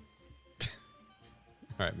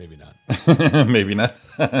 All right, maybe not. Maybe not.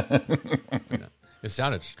 It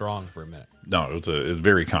sounded strong for a minute. No, it's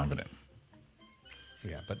very confident.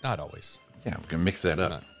 Yeah, but not always. Yeah, we can mix that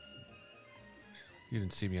up. Not. You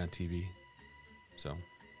didn't see me on TV, so.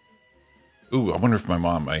 Ooh, I wonder if my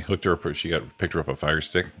mom. I hooked her up. She picked her up a Fire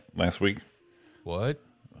Stick last week. What?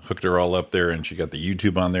 Hooked her all up there, and she got the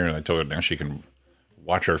YouTube on there. And I told her now she can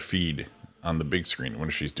watch our feed on the big screen. I wonder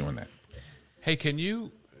if she's doing that. Hey, can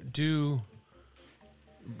you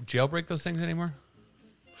jailbreak those things anymore?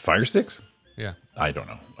 Fire Sticks? Yeah. I don't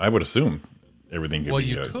know. I would assume everything could Well, be.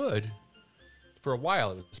 you could. For a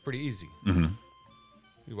while, it was pretty easy. Mm-hmm.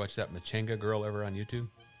 You watch that Machenga girl ever on YouTube?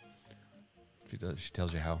 She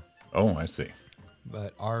tells you how. Oh, I see.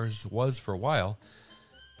 But ours was for a while.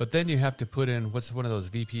 But then you have to put in, what's one of those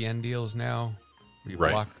VPN deals now? You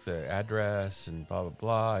Right. block the address and blah, blah,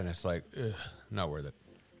 blah. And it's like, ugh, not worth it.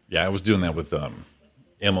 Yeah, I was doing that with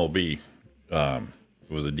MLB.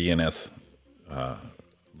 It was a DNS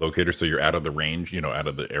locator, so you're out of the range, out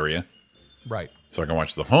of the area. Right. So I can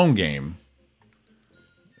watch the home game,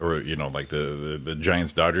 or like the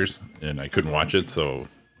Giants Dodgers, and I couldn't watch it. So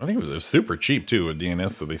I think it was super cheap too, a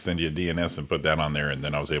DNS. So they send you a DNS and put that on there, and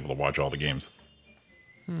then I was able to watch all the games.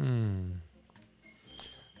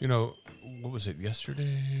 What was it?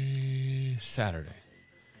 Yesterday, Saturday.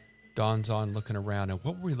 Dawn's on looking around, and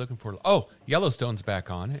what were we looking for? Oh, Yellowstone's back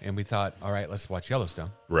on, and we thought, all right, let's watch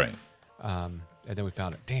Yellowstone. Right. And then we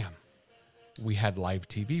found it. Damn, we had live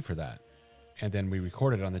TV for that. And then we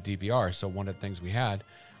recorded it on the DVR. So one of the things we had,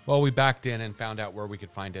 we backed in and found out where we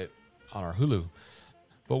could find it on our Hulu.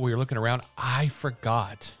 But we were looking around. I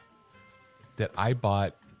forgot that I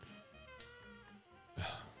bought,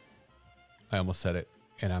 I almost said it,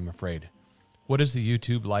 and I'm afraid. What is the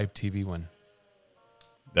YouTube live TV one?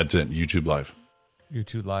 That's it. YouTube Live.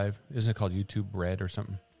 YouTube Live. Isn't it called YouTube Red or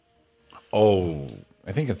something? Oh,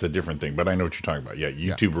 I think it's a different thing, but I know what you're talking about. Yeah,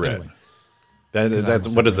 YouTube Red. Anyway. That's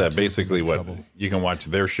what is that? YouTube Basically, what trouble. you can watch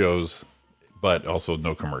their shows, but also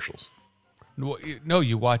no commercials. No,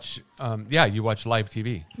 you watch. You watch live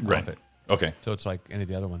TV. Right. Off it. Okay. So it's like any of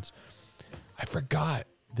the other ones. I forgot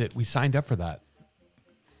that we signed up for that.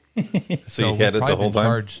 So you had it the whole time?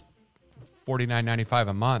 Charged $49.95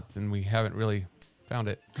 a month, and we haven't really found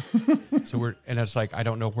it. And it's like, I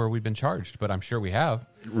don't know where we've been charged, but I'm sure we have.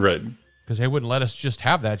 Right. Because they wouldn't let us just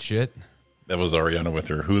have that shit. That was Ariana with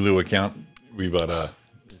her Hulu account. We bought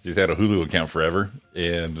she's had a Hulu account forever.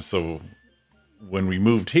 And so when we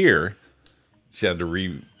moved here, she had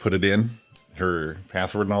to put it in, her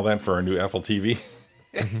password and all that for our new Apple TV.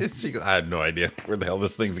 She goes, I had no idea where the hell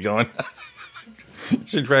this thing's going.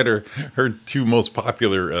 She tried her two most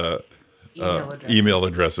popular email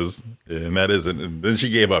addresses, and that isn't. And then she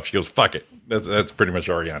gave up. She goes, "Fuck it." That's pretty much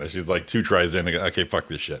Ariana. She's like 2 tries in. Okay, fuck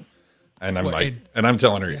this shit. And I'm I'm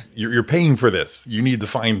telling her, you're paying for this. You need to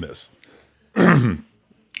find this.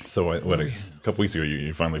 So a couple weeks ago,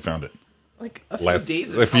 you finally found it. Like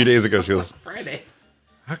a few days ago, she goes, Friday.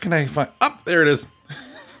 How can I find? There it is.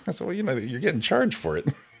 I said, well, you're getting charged for it.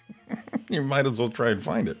 You might as well try and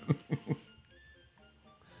find it.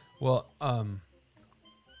 Well,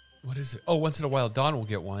 what is it? Oh, once in a while, Dawn will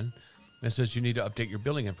get one. And it says you need to update your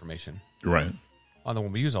billing information. Right. On the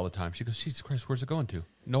one we use all the time. She goes, Jesus Christ, where's it going to?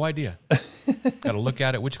 No idea. Got to look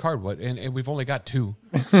at it. Which card? What? And we've only got 2.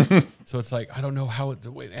 So it's like, I don't know how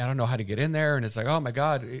to get in there. And it's like, oh my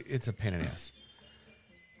God, it's a pain in the ass.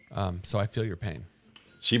 So I feel your pain.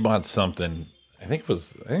 She bought something. I think it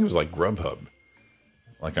was like Grubhub,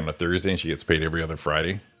 like on a Thursday, and she gets paid every other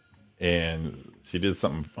Friday. And she did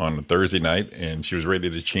something on a Thursday night, and she was ready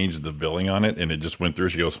to change the billing on it, and it just went through.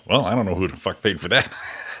 She goes, well, I don't know who the fuck paid for that.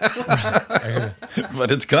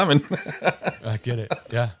 But it's coming. I get it.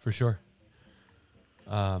 Yeah, for sure.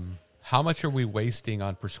 How much are we wasting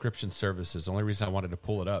on prescription services? The only reason I wanted to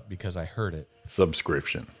pull it up because I heard it.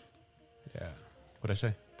 Subscription. Yeah. What'd I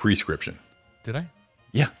say? Prescription. Did I?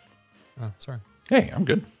 Yeah. Oh, sorry. Hey, I'm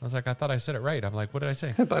good. I was like, I thought I said it right. I'm like, what did I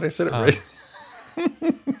say? I thought I said it right.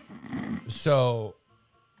 So,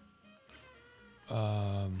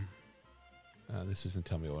 this isn't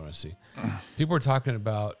telling me what I want to see. People were talking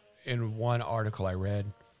about, in one article I read,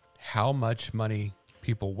 how much money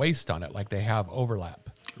people waste on it, like they have overlap.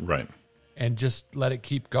 Right. And just let it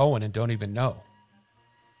keep going and don't even know.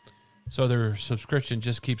 So their subscription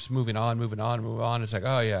just keeps moving on. It's like,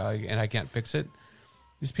 oh, yeah, and I can't fix it.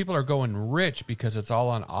 These people are going rich because it's all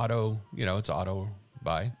on auto, it's auto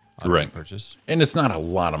buy, auto purchase. And it's not a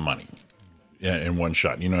lot of money in one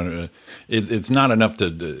shot. It's not enough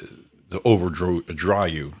to overdraw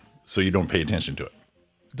you so you don't pay attention to it.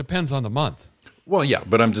 Depends on the month. Well, yeah,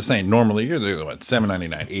 but I'm just saying, normally you're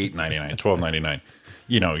 $7.99, $8.99, $12.99.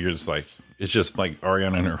 You're just like, it's just like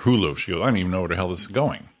Ariana and her Hulu. She goes, I don't even know where the hell this is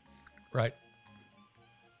going. Right.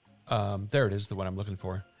 There it is, the one I'm looking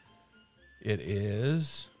for. It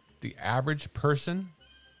is the average person.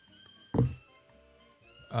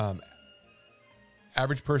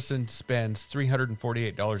 Average person spends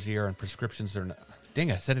 $348 a year on prescriptions they're not.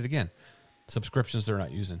 Dang, I said it again. Subscriptions they're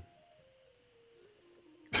not using.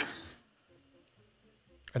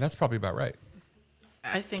 And that's probably about right.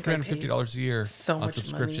 I think I pay $350 a year so on much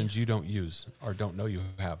subscriptions money. You don't use or don't know you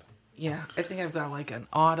have. Yeah, I think I've got like an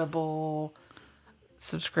Audible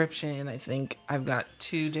subscription. I think I've got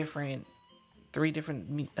three different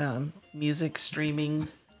music streaming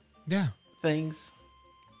things.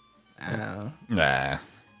 Nah. They're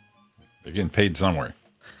getting paid somewhere.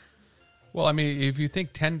 Well, I mean, if you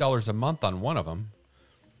think $10 a month on one of them,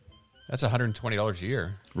 that's $120 a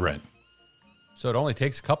year. Right. So it only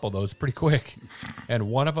takes a couple of those pretty quick. And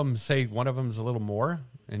one of them's a little more,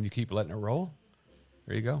 and you keep letting it roll.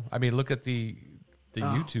 There you go. I mean, look at the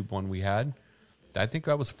YouTube one we had. I think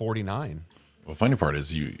that was $49. Well, the funny part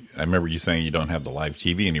is I remember you saying you don't have the live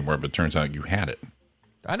TV anymore, but it turns out you had it.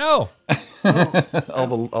 I know.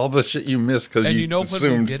 all the shit you missed because you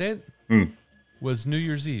assumed. When we did it was New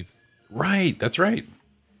Year's Eve. Right. That's right.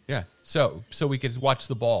 Yeah. So we could watch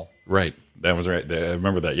the ball. Right. That was right. I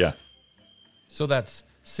remember that. Yeah. So that's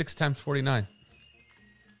 6 times 49.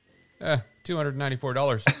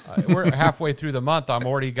 $294. We're halfway through the month. I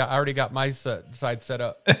already got my side set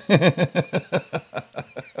up.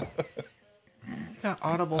 Got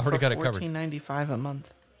Audible for $14.95 a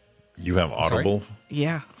month. You have Audible? Sorry?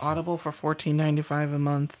 Yeah, Audible for $14.95 a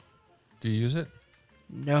month. Do you use it?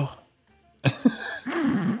 No.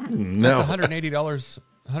 No. That's $180.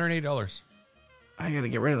 $180. I got to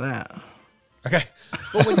get rid of that. Okay.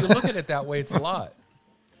 But when you look at it that way, it's a lot.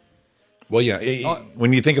 Well, yeah.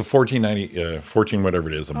 When you think of $14 whatever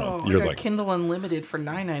it is a month, you're like Kindle Unlimited for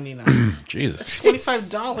 $9.99. Jesus.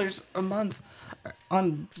 $25 a month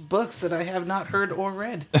on books that I have not heard or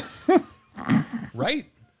read. Right?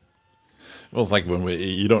 Well, it's like when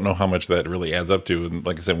you don't know how much that really adds up to. And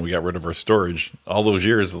like I said, when we got rid of our storage, all those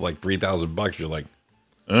years is like $3,000. You're like,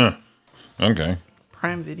 okay.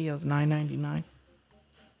 Prime Video's $9.99.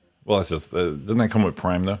 Well, that's just doesn't that come with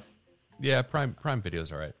Prime though? Yeah, Prime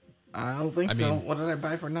Video's all right. I don't think so. What did I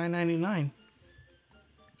buy for $9.99?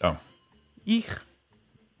 Oh, Eek.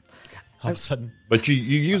 All of a sudden, but you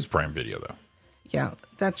use Prime Video though. Yeah,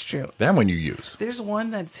 that's true. That one you use. There's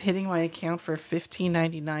one that's hitting my account for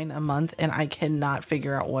 $15.99 a month, and I cannot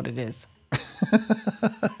figure out what it is.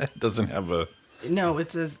 It doesn't have a. No,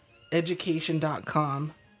 it says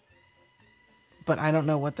education.com, but I don't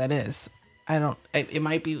know what that is. It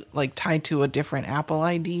might be like tied to a different Apple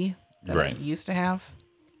ID that I used to have.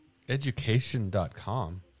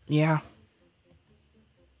 Education.com. Yeah.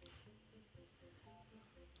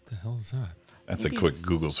 What the hell is that? That's maybe a quick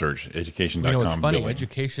Google search. Education.com. You know, it's funny. Billing.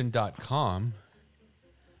 Education.com.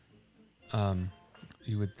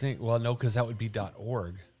 You would think, well, no, because that would be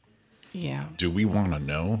 .org. Yeah. Do we want to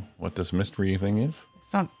know what this mystery thing is?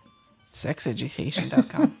 It's not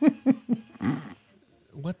sexeducation.com.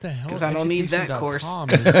 What the hell? Because I don't need that course.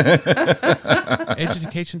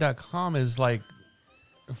 Education.com is like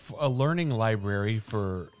a learning library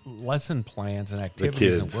for lesson plans and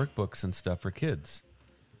activities and workbooks and stuff for kids.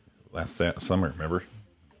 Last summer, remember?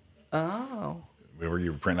 Oh. Remember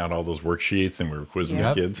you were printing out all those worksheets and we were quizzing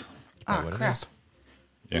the kids? Oh, crap.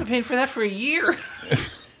 Yeah. I paid for that for a year.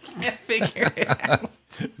 Can't figure it out.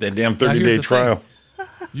 That damn 30-day trial.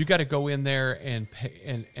 You got to go in there and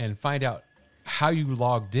pay, and find out how you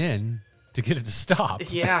logged in to get it to stop.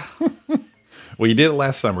 Yeah. Well, you did it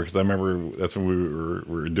last summer because I remember that's when we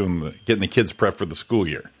were doing getting the kids prepped for the school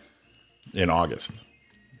year in August.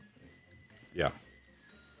 Yeah.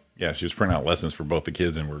 Yeah, she was printing out lessons for both the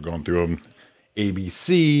kids, and we're going through them,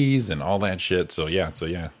 ABCs and all that shit. So yeah,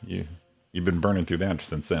 you've been burning through that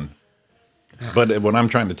since then. But what I'm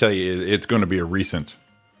trying to tell you is it's going to be a recent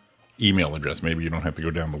email address. Maybe you don't have to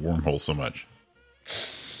go down the wormhole so much.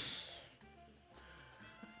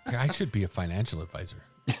 I should be a financial advisor.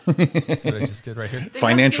 That's what I just did right here.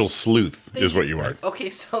 Financial sleuth is what you are. Okay,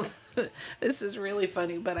 so this is really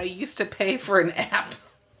funny, but I used to pay for an app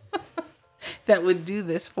that would do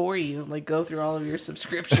this for you, like go through all of your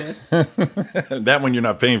subscriptions. That one you're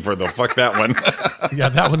not paying for, though. Fuck that one. Yeah,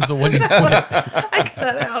 that one's the one you put. I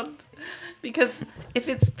cut out. Because if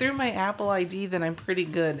it's through my Apple ID, then I'm pretty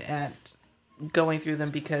good at going through them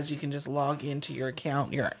because you can just log into your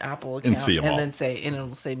account, your Apple account, and see them all. then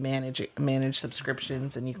it'll say manage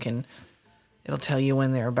subscriptions, and it'll tell you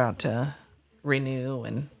when they're about to renew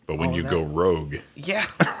and. But when you go rogue, yeah,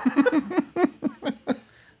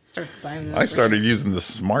 start signing. I started using the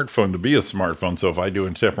smartphone to be a smartphone. So if I do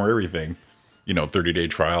a temporary thing, 30-day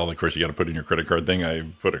trial. Of course, you got to put in your credit card thing. I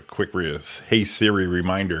put a quick Hey Siri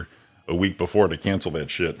reminder a week before to cancel that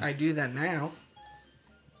shit. I do that now.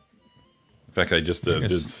 In fact, I just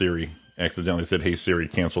did Siri. Accidentally said, "Hey Siri,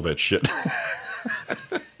 cancel that shit."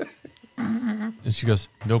 And she goes,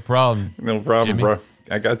 "No problem. No problem, Jimmy. bro.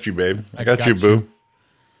 I got you, babe. I got you, boo.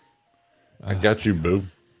 I got you, boo."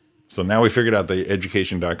 So now we figured out the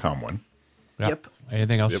education.com one. Yep.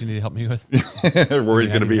 Anything else you need to help me with? Rory's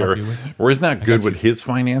going to be Rory's not good with his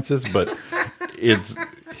finances, but it's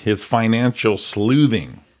his financial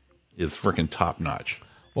sleuthing is freaking top notch.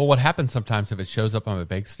 Well, what happens sometimes if it shows up on my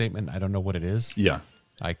bank statement, I don't know what it is. Yeah.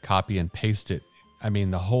 I copy and paste it. I mean,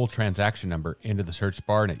 the whole transaction number into the search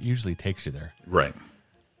bar, and it usually takes you there. Right.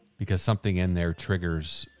 Because something in there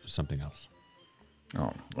triggers something else.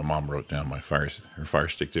 Oh, my mom wrote down her fire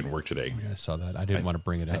stick didn't work today. Yeah, I saw that. I didn't want to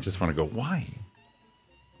bring it up. I just want to go, why?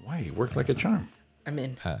 Why? It worked like a charm. I'm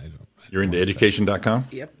in. You're into education.com?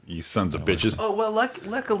 Yep. You sons of bitches. Oh, well,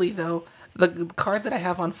 luckily, though, the card that I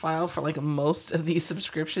have on file for like most of these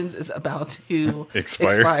subscriptions is about to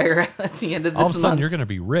expire at the end of this month. All of a sudden, you're going to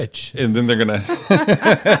be rich. And then they're going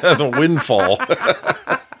to the windfall.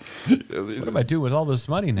 What do I do with all this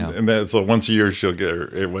money now? And so once a year she'll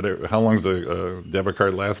get whatever. How long does a debit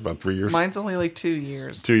card last? About 3 years. Mine's only like 2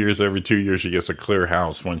 years. 2 years. Every 2 years she gets a clear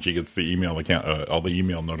house when she gets the email account, all the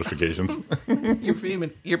email notifications. Your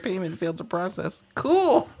payment failed to process.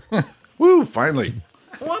 Cool. Woo! Finally.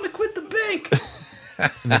 I want to quit the bank.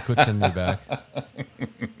 And they quit sending me back.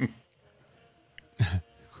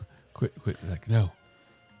 quit. Like, no,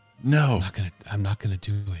 I'm not gonna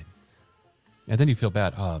do it. And then you feel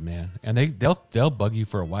bad. Oh man! And they'll bug you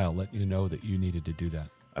for a while, letting you know that you needed to do that.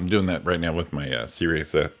 I'm doing that right now with my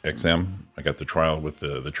Sirius XM. I got the trial with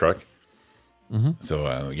the truck. Mm-hmm.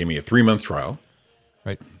 So they gave me a 3-month trial.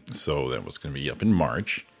 Right. So that was going to be up in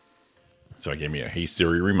March. So I gave me a Hey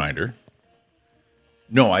Siri reminder.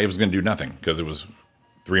 No, I was going to do nothing because it was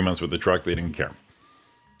 3 months with the truck. They didn't care.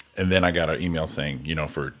 And then I got an email saying,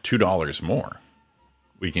 for $2 more,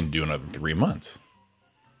 we can do another 3 months.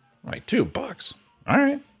 I'm like, $2. All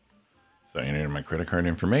right. So I entered my credit card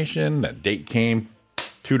information. That date came.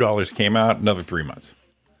 $2 came out. Another 3 months.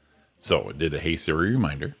 So I did a Hey Siri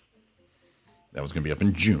reminder. That was going to be up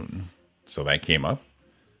in June. So that came up.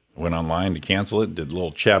 Went online to cancel it. Did a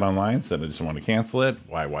little chat online. Said I just want to cancel it.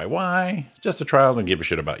 Why? Just a trial. Don't give a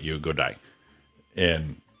shit about you. Go die.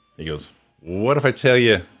 And he goes, what if I tell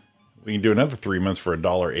you we can do another 3 months for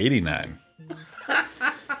 $1.89?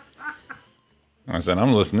 I said,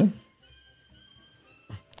 I'm listening.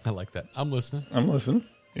 I like that. I'm listening.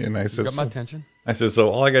 And I said, got my attention. I said, so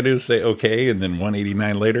all I got to do is say okay, and then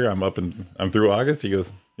 $1.89 later, I'm through August. He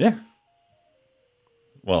goes, yeah.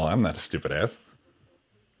 Well, I'm not a stupid ass.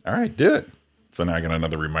 All right, do it. So now I got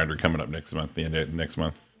another reminder coming up next month, the end of next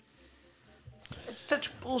month. It's such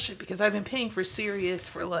bullshit because I've been paying for Sirius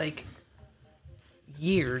for like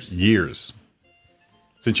years.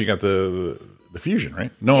 Since you got the Fusion,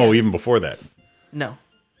 right? No, even before that. No,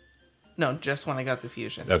 just when I got the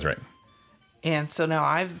Fusion. That's right. And so now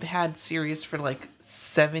I've had Sirius for like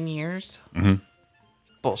 7 years. Mm-hmm.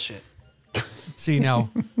 Bullshit. See, now,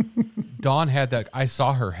 Dawn had that. I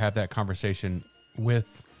saw her have that conversation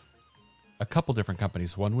with a couple different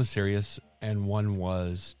companies. One was Sirius and one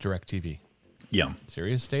was DirecTV. Yeah.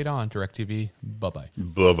 Sirius stayed on. DirecTV, bye-bye.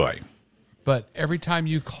 Bye-bye. But every time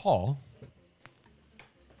you call,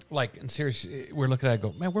 like, in Sirius, we're looking at it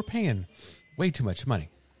and go, man, we're paying way too much money.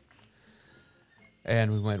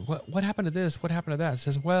 And we went, what happened to this? What happened to that? It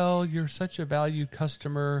says, well, you're such a valued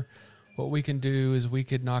customer. What we can do is we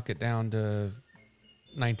could knock it down to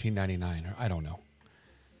 $19.99, or I don't know.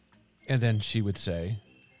 And then she would say,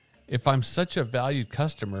 if I'm such a valued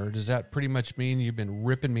customer, does that pretty much mean you've been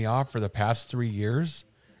ripping me off for the past 3 years?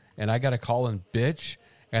 And I got to call and bitch,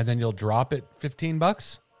 and then you'll drop it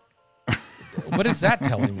 $15? What is that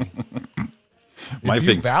telling me? If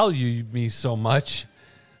you value me so much,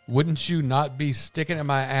 wouldn't you not be sticking in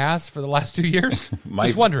my ass for the last 2 years?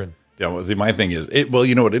 Just wondering. Yeah, well, see, my thing is,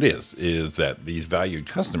 you know what it is that these valued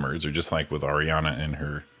customers are just like with Ariana and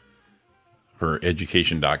her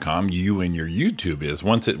education.com, you and your YouTube is,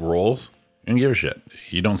 once it rolls, you don't give a shit.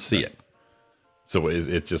 You don't see it. So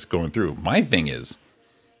it's just going through. My thing is,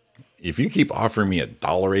 if you keep offering me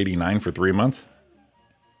 $1.89 for 3 months,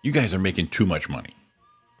 you guys are making too much money.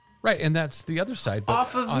 Right, and that's the other side. But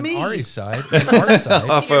off of on me. Ari's side, and our side,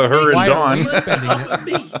 off of her and why Dawn. are we spending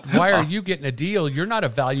it? Why are you getting a deal? You're not a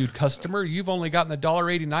valued customer. You've only gotten the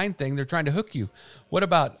 $1.89 thing. They're trying to hook you. What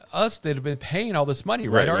about us that have been paying all this money,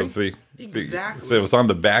 right, Ari? Well, see, Exactly. So it's on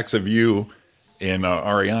the backs of you and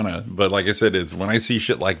Ariana. But like I said, it's when I see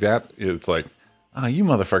shit like that, it's like, you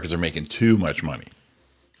motherfuckers are making too much money.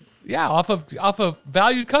 Yeah, off of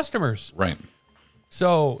valued customers. Right.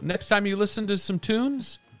 So next time you listen to some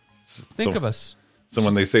tunes, think of us. So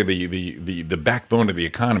when they say the backbone of the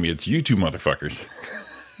economy, it's you two motherfuckers.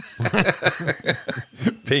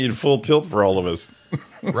 Paying full tilt for all of us.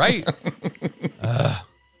 Right.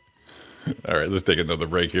 All right, let's take another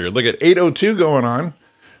break here. Look at 8:02 going on.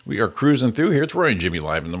 We are cruising through here. It's Roy and Jimmy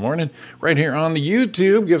live in the morning. Right here on the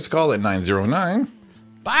YouTube. Give us a call at 909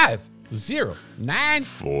 509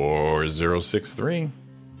 4063.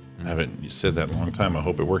 I haven't said that in a long time. I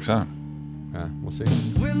hope it works out. We'll see.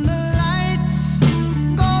 When the lights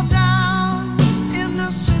go down in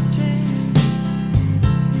the city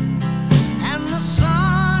and the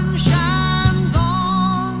sun shines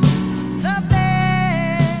on the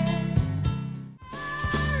bay.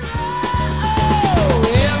 Oh,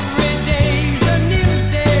 every day's a new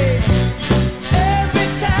day. Every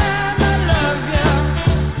time I love you.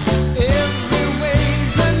 Every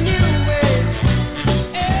way's a new way.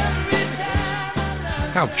 Every time I love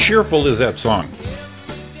you. How cheerful is that song?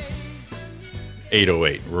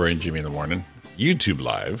 808, Roy and Jimmy in the morning. YouTube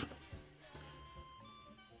live.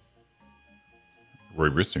 Roy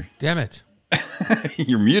Brewster. Damn it.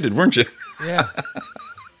 You're muted, weren't you? Yeah.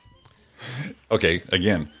 Okay,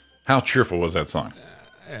 again, how cheerful was that song?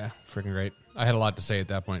 Yeah, freaking great. I had a lot to say at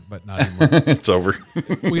that point, but not anymore. It's over.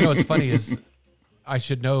 Well, you know what's funny is I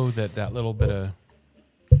should know that little bit of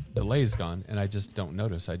delay is gone, and I just don't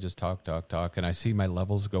notice. I just talk, and I see my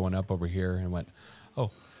levels going up over here, and went,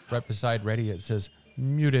 oh, right beside ready, it says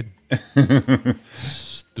muted.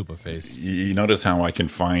 Stupid face. You notice how I can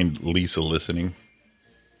find Lisa listening?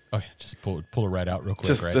 Oh, yeah, just pull her right out real quick,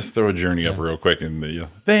 Just throw a journey up real quick, and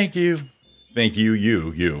thank you,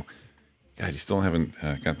 you. God, you still haven't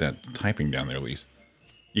got that typing down there, Lisa.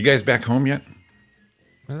 You guys back home yet?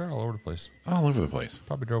 They're all over the place. All over the place.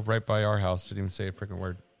 Probably drove right by our house. Didn't even say a freaking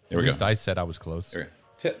word. There we At least go. I said I was close. Okay.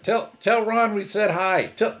 Tell Ron we said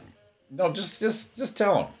hi. Just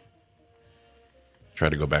tell him. Try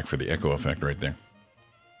to go back for the echo effect right there.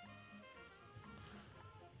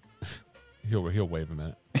 He'll wave a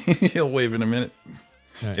minute. He'll wave in a minute.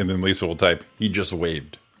 Right. And then Lisa will type, he just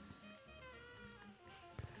waved.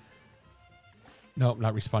 No,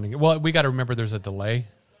 not responding. Well, we got to remember there's a delay.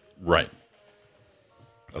 Right.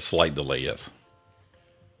 A slight delay, yes.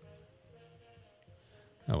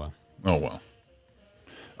 Oh, well. Oh, well.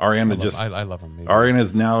 Ariana I love him. Ariana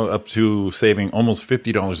is now up to saving almost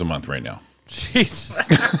 $50 a month right now. Jeez.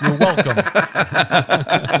 You're welcome.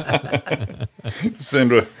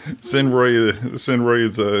 Send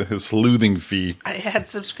Roy his sleuthing fee. I had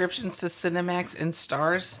subscriptions to Cinemax and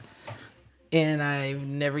Stars, and I've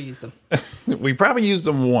never used them. We probably used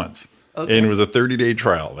them once. Okay. And it was a 30-day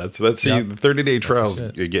trial. The 30-day trial's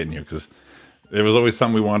shit. getting you, because there was always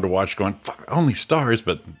something we wanted to watch going, fuck, only Stars,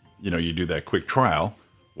 but you do that quick trial,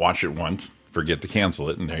 watch it once, forget to cancel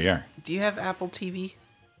it, and there you are. Do you have Apple TV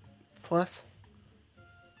Plus?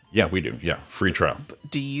 Yeah, we do. Yeah, free trial.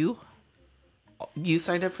 Do you? You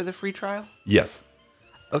signed up for the free trial? Yes.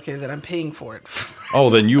 Okay, then I'm paying for it. Oh,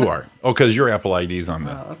 then you are. Oh, because your Apple ID's on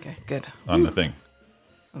the Oh, okay, good. on the thing.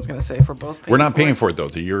 I was gonna say if we're both paying. We're not paying for it though.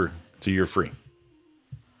 To your free.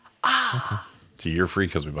 To your free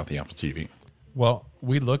because we bought the Apple TV. Well,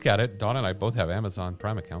 we look at it. Donna and I both have Amazon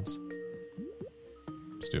Prime accounts.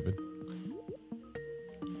 Stupid.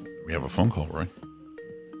 We have a phone call, Roy.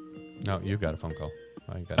 No, you got a phone call.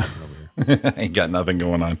 I ain't got nothing over here. I ain't got nothing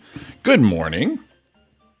going on. Good morning.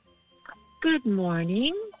 Good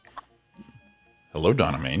morning. Hello,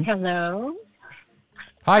 Donna Maine. Hello.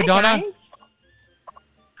 Hi, Donna. Guys.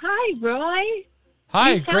 Hi, Roy. Hi,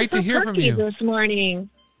 You sound great to so hear from perky you. this morning.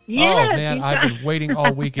 Oh, Yes, man, you I've sound- been waiting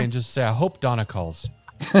all weekend just to say, I hope Donna calls.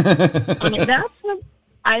 That's what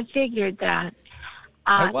I figured that.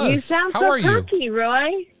 I was. You sound How so are you? perky,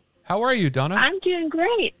 Roy. How are you, Donna? I'm doing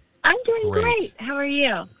great. I'm doing Great. great. How are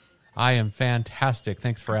you? I am fantastic.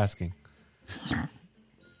 Thanks for asking.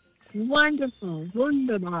 Wonderful.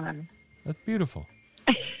 Wunderbar. That's beautiful.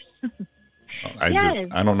 Yes.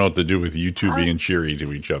 I don't know what to do with you two being cheery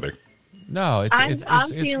to each other. No, I'm it's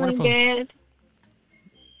feeling wonderful. good.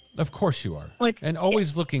 Of course you are. What- And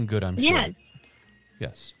always looking good, I'm sure. Yes.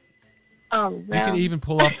 Yes. Oh, You well. can even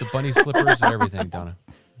pull off the bunny slippers and everything, Donna.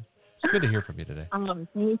 It's good to hear from you today.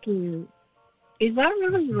 Thank you. Is that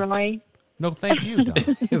really Roy? No, thank you,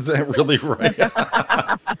 Donna. Is that really right?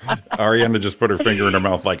 Ariana just put her finger in her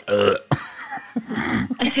mouth like,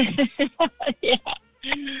 Yeah.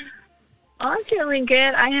 I'm feeling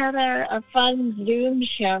good. I had a fun Zoom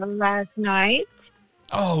show last night.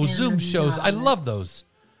 Oh, Zoom shows. I love those.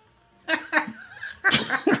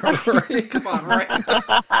 Come on, right?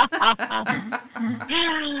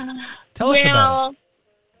 Tell us about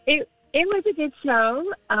it was a good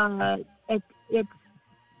show.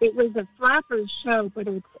 It was a flapper show, but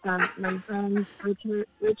it's my friends Richard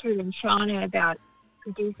and Shauna that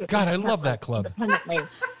produce it. God, I love that club. Independently.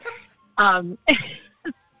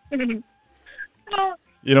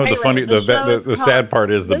 you know, Anyway, the sad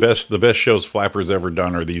part is the best shows Flapper's ever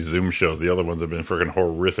done are these Zoom shows. The other ones have been freaking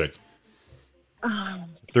horrific.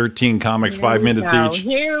 13 comics, 5 minutes each.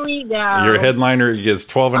 Here we go. Your headliner gets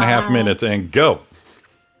 12 and a half minutes and go.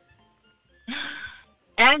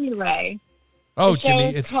 Anyway. Oh, the show Jimmy,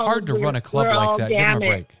 is it's called hard to run a club We're like All that. Give them a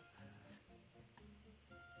Damaged. break.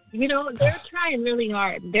 You know, they're trying really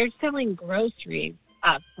hard. They're selling groceries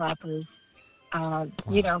at Flappers.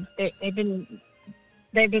 You know, they've been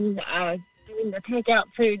doing the takeout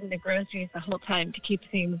food and the groceries the whole time to keep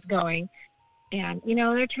things going. And, you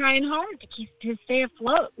know, they're trying hard to stay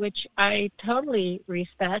afloat, which I totally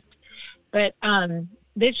respect. But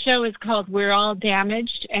this show is called We're All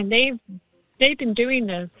Damaged, and they've been doing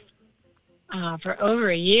this for over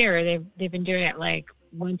a year. They've been doing it like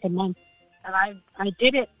once a month. And I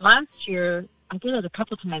did it last year. I did it a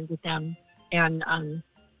couple times with them. And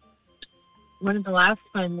one of the last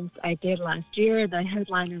ones I did last year, the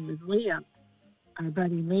headliner was Liam, our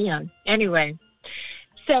buddy Liam. Anyway,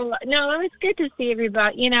 so, no, it was good to see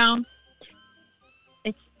everybody. You know,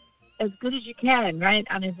 it's as good as you can, right,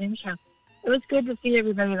 on a Zoom show. It was good to see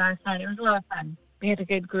everybody last night. It was a lot of fun. We had a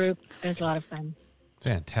good group. It was a lot of fun.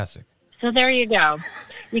 Fantastic. So there you go.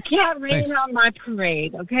 You can't rain Thanks. on my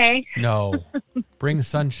parade, okay? No. Bring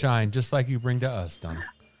sunshine just like you bring to us, Donna.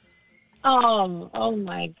 Oh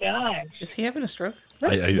my gosh. Is he having a stroke?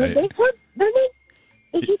 Did they put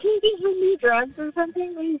did you take these with new drugs or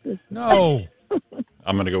something? What is this? No.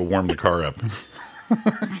 I'm going to go warm the car up.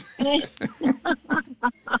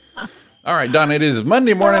 All right, Donna, it is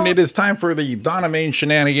Monday morning. It is time for the Donna Maine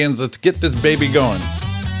shenanigans. Let's get this baby going.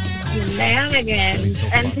 Shenanigans. So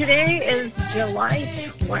And fun. today is July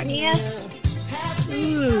 20th.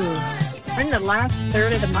 Ooh. We're in the last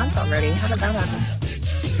third of the month already. How did that happen?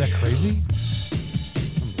 Is that crazy?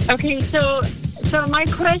 Okay, so my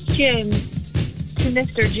question to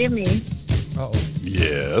Mr. Jimmy, Uh-oh.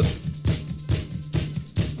 Yes.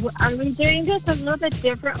 are we doing this a little bit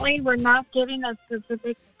differently? We're not giving a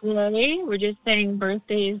specific day. We're just saying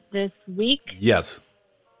birthdays this week. Yes.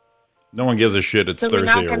 No one gives a shit. It's So we're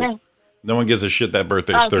Thursday. not gonna. No one gives a shit that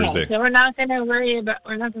birthday's Okay, Thursday. so we're not going to worry about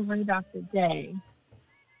the day.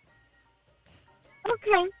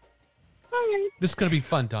 Okay. All right. This is going to be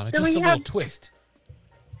fun, Donna. So Just we a little have- twist.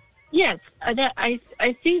 Yes, I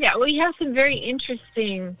see that. We have some very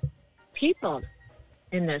interesting people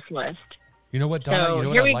in this list. You know what, Donna? So you know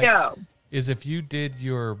what here I we like? go. Is if you did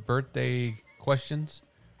your birthday questions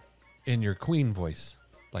in your queen voice.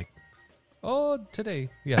 Like, oh, today.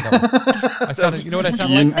 Yeah, that one. I sounded, you know what I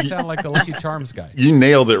sound like? I sound like the Lucky Charms guy. You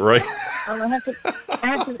nailed it, right? Oh, I have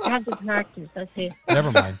to practice. Let's see. Never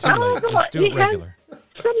mind. Too late. Just do it you have regular.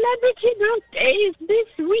 Celebrity birthdays this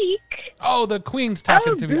week. Oh, the queen's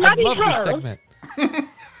talking Oh, to me. I bloody love this hell. segment.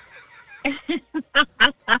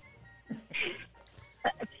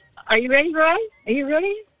 Are you ready, Roy? Are you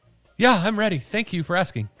ready? Yeah, I'm ready. Thank you for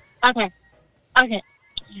asking. Okay.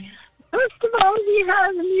 First of all, we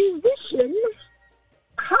have a musician,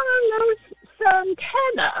 Carlos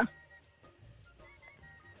Santana.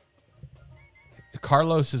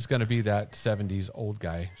 Carlos is going to be that 70s old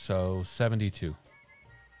guy, so 72.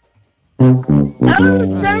 Oh, so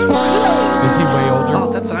close. Is he way older?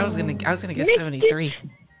 Oh, that's what I was gonna guess 73.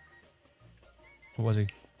 What was he?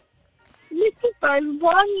 Missed by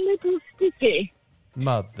one little sticky.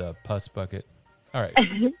 Mother puss bucket. All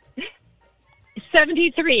right.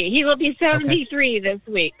 73. He will be 73 this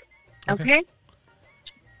week. Okay?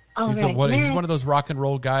 All He's, right. he's one of those rock and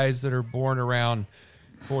roll guys that are born around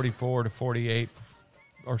 44 to 48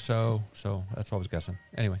 or so. So that's what I was guessing.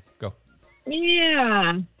 Anyway, go.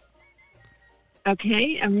 Yeah.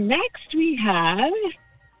 Okay. Next we have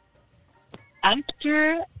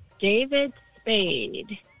actor David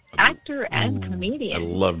Spade. Actor and comedian. I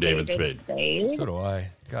love David Spade. So do I.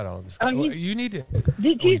 God, all of this. You need to.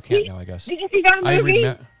 Did you can't now, I guess. Did you see that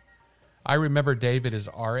movie? I remember David is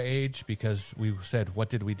our age because we said, what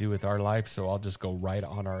did we do with our life? So I'll just go right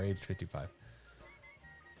on our age, 55.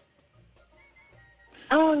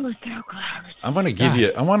 Oh, so close. I want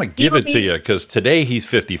to give it to you because today he's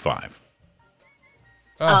 55.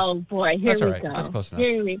 Oh boy, here that's we all right. go. That's close enough.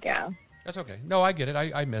 Here we go. That's okay. No, I get it.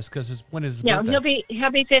 I missed because when is his No, birthday?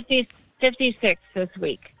 he'll be 56 this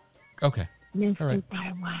week. Okay. Missed All right. it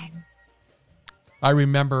by one. I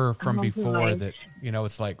remember from Oh, before boy. that,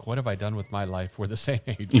 it's like, what have I done with my life? We're the same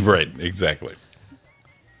age. Right, exactly.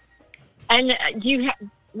 And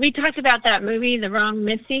we talked about that movie, The Wrong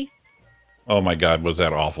Missy. Oh my God, was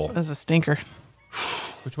that awful? That was a stinker.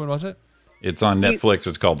 Which one was it? It's on Netflix.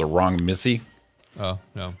 It's called The Wrong Missy. Oh,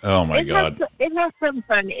 no. Oh my God. It has some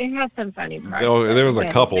funny parts. Oh, there was a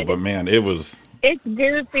couple, but man, it was. It's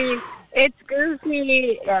goofy. It's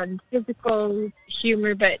goofy and physical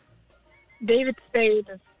humor, but David Spade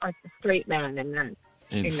is like the straight man in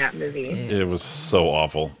that movie. It was so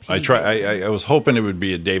awful. I was hoping it would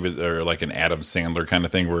be a David or like an Adam Sandler kind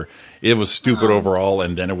of thing where it was stupid overall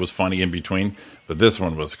and then it was funny in between. But this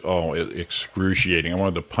one was excruciating. I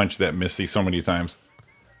wanted to punch that Missy so many times.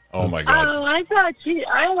 Oh my God. Oh, I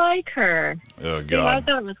like her. Oh See, I God.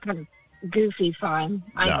 thought it was kind of goofy fun.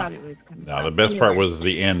 I thought it was kind of fun. The best part was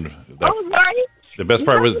the end. Right. The best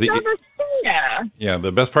part was the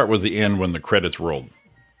best part was the end when the credits rolled.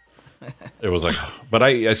 It was like, but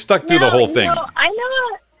I stuck through the whole thing.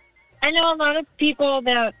 I know a lot of people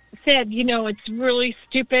that said, it's really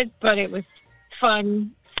stupid, but it was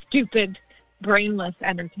fun, stupid, brainless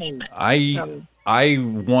entertainment. I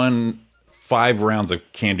won 5 rounds of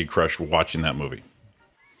Candy Crush watching that movie.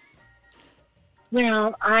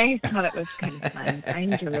 Well, I thought it was kind of fun. I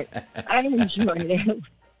enjoyed it.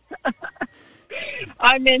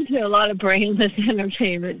 I'm into a lot of brainless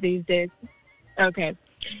entertainment these days. Okay.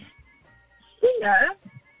 Here,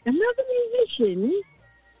 another musician,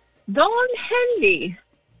 Don Henley.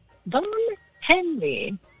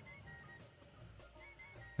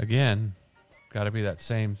 Again, got to be that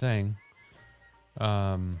same thing.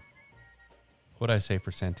 What'd I say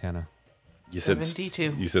for Santana? You said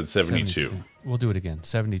 72. You said 72. We'll do it again.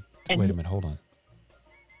 70. Wait a minute. Hold on.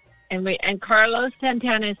 And Carlos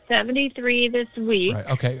Santana is 73 this week. Right.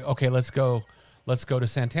 Okay. Let's go to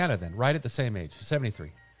Santana then. Right at the same age.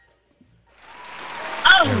 73.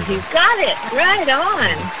 Oh, you got it. Right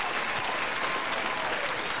on.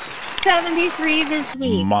 73 this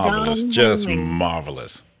week. Marvelous. Don Just Henley.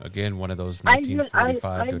 marvelous. Again, one of those 1945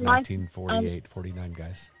 to like- 1948, 49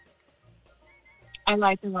 guys. I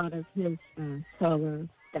like a lot of his solo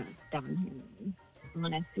stuff down here.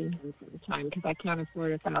 When I see him for the time, because I can't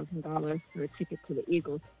afford $1,000 for a ticket to the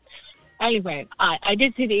Eagles. Anyway, I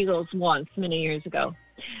did see the Eagles once many years ago.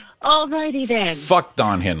 Alrighty then. Fuck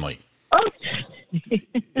Don Henley. Oh.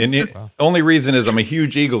 And the only reason is I'm a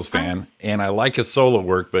huge Eagles fan and I like his solo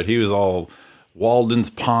work, but he was all Walden's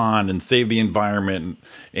Pond and save the environment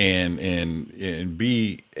and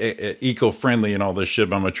be eco-friendly and all this shit.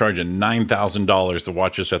 But I'm gonna charge you $9,000 to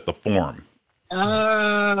watch us at the Forum.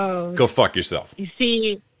 Oh. Go fuck yourself. You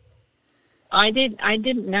see, I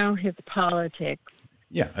didn't know his politics.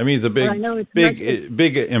 Yeah, I mean he's a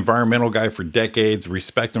big environmental guy for decades.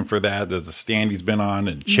 Respect him for that. There's a stand he's been on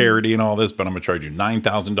and charity and all this. But I'm gonna charge you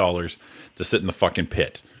 $9,000 to sit in the fucking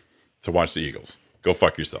pit to watch the Eagles. Go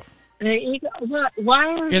fuck yourself. The Eagles, why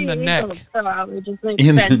are In the neck. Eagles so outrageously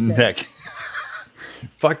In the expensive? neck.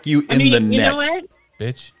 Fuck you in the neck. You know what?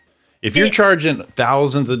 Bitch. If you're charging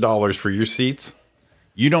thousands of dollars for your seats,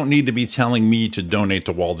 you don't need to be telling me to donate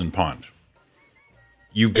to Walden Pond.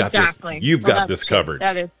 You've got Exactly. this. You've Well, got that's this true. covered.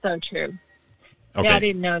 That is so true. Okay. Yeah, I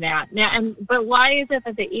didn't know that. Now, but why is it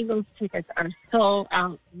that the Eagles tickets are so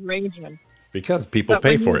outrageous? Because people But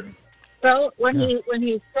pay when for he- it. So when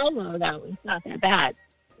he's solo, though, it's not that bad.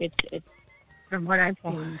 It's from what I've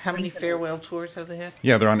seen. How many farewell tours have they had?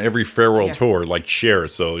 Yeah, they're on every farewell Yeah. tour, like Cher.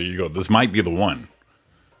 So you go, this might be the one.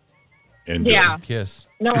 And Yeah. Kiss.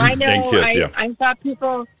 No, I know. And Kiss, yeah. I saw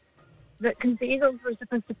people because the Eagles were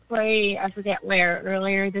supposed to play, I forget where,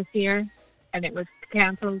 earlier this year, and it was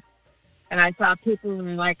canceled. And I saw people and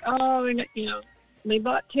they're like, "Oh, and,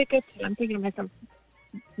 tickets. And I'm thinking to myself,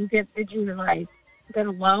 did you like get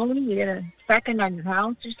a loan? You get a second on your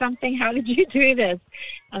house or something? How did you do this?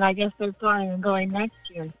 And I guess they're planning on going next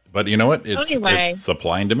year. But you know what? It's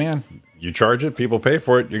supply and demand. You charge it, people pay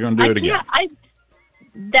for it. You're going to do it again.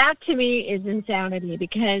 That to me is insanity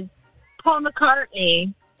because Paul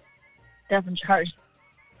McCartney doesn't charge.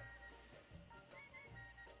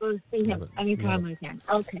 Go see him anytime I can.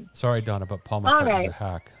 Okay. Sorry, Donna, but Paul McCartney's a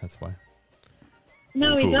hack. That's why.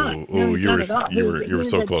 No, he's not. Oh, you were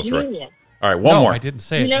so close, right? All right, one more. I didn't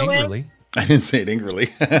say it angrily. I didn't say it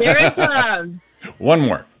angrily. There is one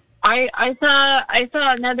more. I saw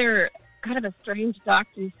another kind of a strange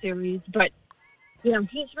docu-series, but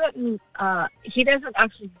he's written. He doesn't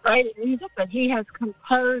actually write music, but he has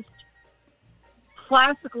composed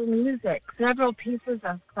classical music, several pieces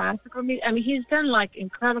of classical music. I mean, he's done like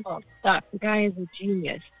incredible stuff. The guy is a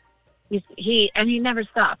genius. He never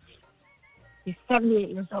stops. He's 78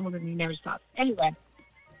 years old and he never stops. Anyway,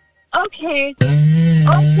 okay.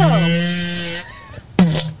 Also,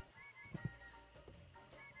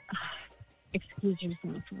 excuse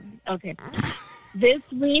yourself. Okay. This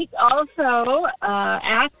week, also,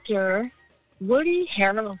 actor Woody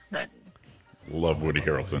Harrelson. Love Woody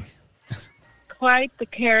Harrelson. Quite the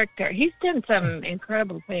character. He's done some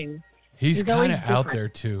incredible things. He's kind of out there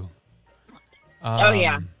too. Oh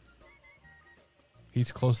yeah.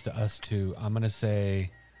 He's close to us too. I'm gonna say,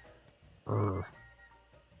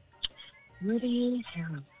 Woody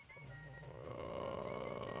Harrelson.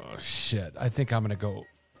 Shit. I think I'm gonna go.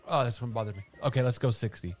 Oh, this one bothered me. Okay, let's go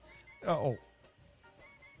 60. Oh.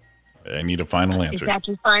 I need a final answer. Is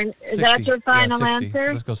that your final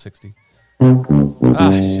answer? Let's go 60. Shit.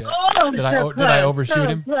 Oh, did I overshoot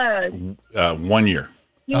him? 1 year.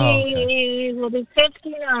 He will be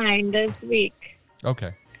 59 this week.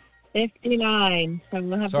 Okay. 59. So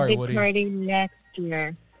we'll have a big party next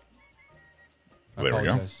year. There we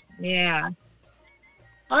go. Yeah.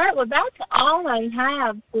 All right. Well, that's all I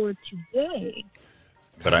have for today.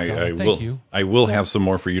 But I will have some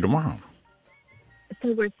more for you tomorrow.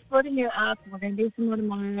 So we're splitting it up. We're going to do some more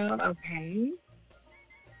tomorrow. Okay.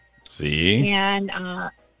 See? And I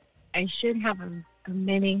should have a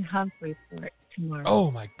mini hump report tomorrow. Oh,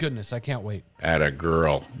 my goodness. I can't wait. Atta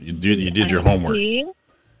girl. You did your homework. You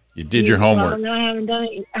did your homework. Well, no,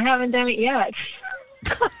 I haven't done it yet.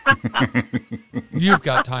 You've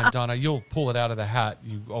got time, Donna. You'll pull it out of the hat.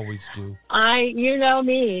 You always do. You know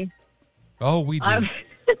me. Oh, we do.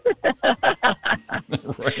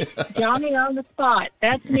 Right. Johnny on the spot.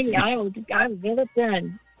 That's me. I'll get it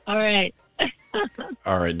done. All right.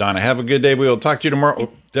 All right, Donna. Have a good day. We'll talk to you tomorrow. Oh,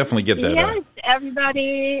 definitely get that. Yes,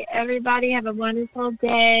 everybody have a wonderful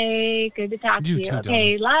day. Good to talk to you. Too,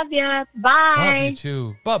 okay, love you. Bye. Love you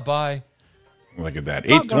too. Bye-bye. Look at that.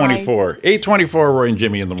 8:24. Roy and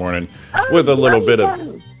Jimmy in the morning with a little bit of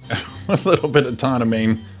Donna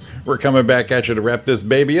Maine. We're coming back at you to wrap this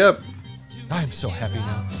baby up. I'm so happy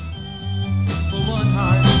now. For one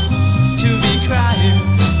heart to be crying,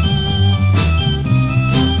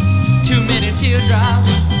 too many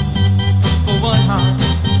teardrops. For one heart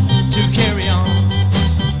to carry on.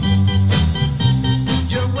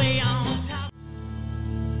 You're way on top.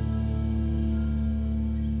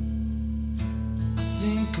 I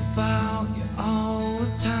think about you all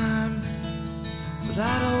the time, but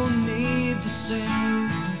I don't need the same.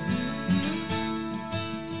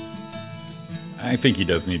 I think he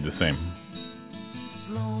does need the same.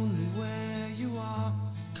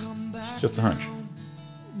 Just a hunch.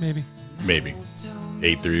 Maybe.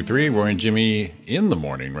 8:33, Roy and Jimmy in the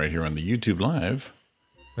morning right here on the YouTube Live.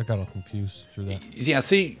 I got all confused through that. Yeah,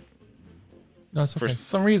 see, no, it's okay. For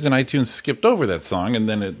some reason iTunes skipped over that song, and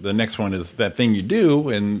then the next one is That Thing You Do,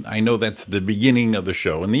 and I know that's the beginning of the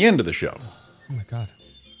show and the end of the show. Oh, my God.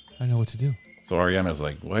 I know what to do. So Ariana's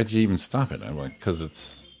like, why'd you even stop it? I'm like, because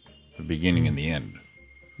it's the beginning and the end.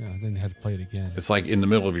 Yeah, then you had to play it again. It's like in the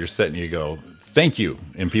middle of your set and you go, thank you,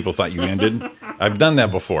 and people thought you ended. I've done that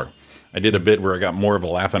before. I did a bit where I got more of a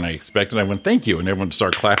laugh than I expected. I went, thank you, and everyone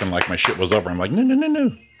started clapping like my shit was over. I'm like, no.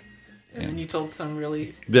 And then you told some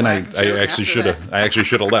really. Then I actually should have. I actually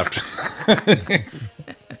should have left.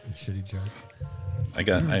 Shitty joke.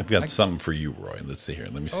 I've got something for you, Roy. Let's see here.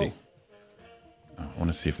 Let me see. I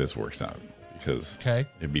want to see if this works out because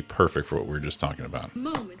it'd be perfect for what we were just talking about.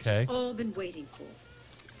 Moment all been waiting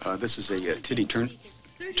for. This is a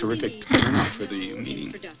terrific turnout for the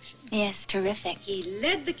meeting. Yes, terrific. He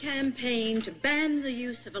led the campaign to ban the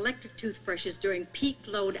use of electric toothbrushes during peak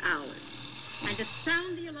load hours and to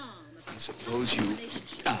sound the alarm. I suppose you...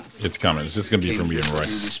 It's coming. It's just going to be from you and Roy.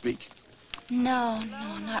 No,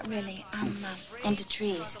 not really. I'm into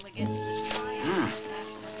trees.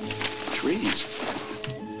 Trees.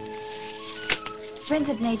 Friends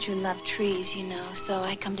of nature love trees, you know, so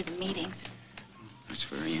I come to the meetings. That's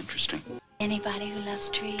very interesting. Anybody who loves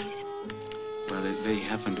trees? Well, they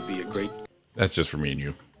happen to be a great... That's just for me and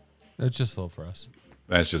you. That's just a little for us.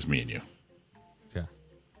 That's just me and you. Yeah.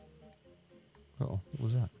 Oh, what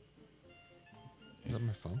was that? Is that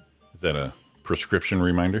my phone? Is that a prescription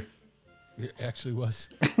reminder? It actually was.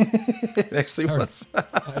 It actually was.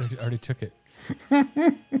 I already took it.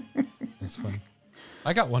 That's funny.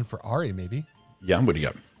 I got one for Ari, maybe. Yeah, what do you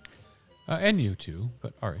got? And you too,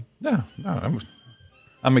 but Ari. No,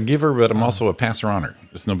 I'm a giver, but I'm also a passer-oner.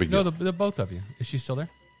 It's no big deal. No, the both of you. Is she still there?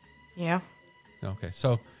 Yeah. Okay,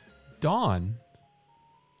 so Dawn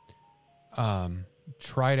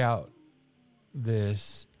tried out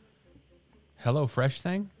this HelloFresh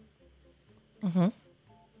thing. Mm-hmm.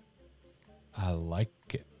 I like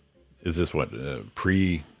it. Is this what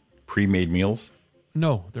pre-made meals?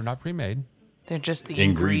 No, they're not pre-made. They're just the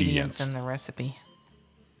ingredients in the recipe.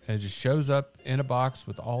 It just shows up in a box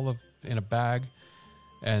with in a bag,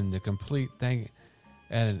 and the complete thing.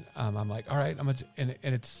 And I'm like, all right, and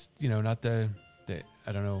it's not the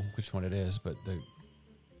I don't know which one it is, but the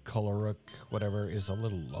caloric whatever is a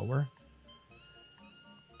little lower.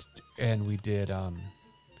 And we did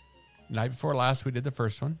night before last we did the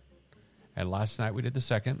first one, and last night we did the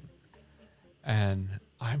second, and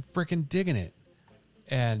I'm freaking digging it.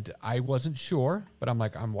 And I wasn't sure, but I'm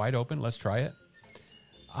like, I'm wide open. Let's try it.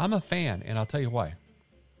 I'm a fan, and I'll tell you why.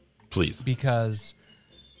 Please. Because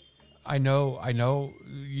I know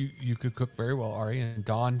you could cook very well, Ari, and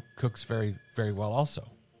Dawn cooks very, very well also.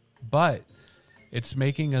 But it's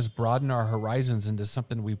making us broaden our horizons into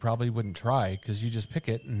something we probably wouldn't try, because you just pick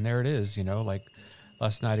it, and there it is. Like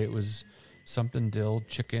last night it was something dill,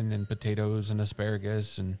 chicken, and potatoes, and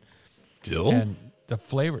asparagus. And dill? And the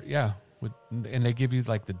flavor, yeah. And they give you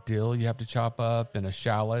like the dill you have to chop up, and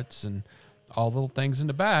shallots, and all little things in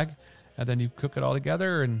the bag, and then you cook it all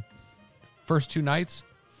together. And first 2 nights,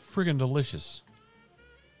 friggin' delicious.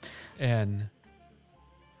 And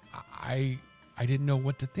I didn't know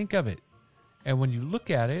what to think of it. And when you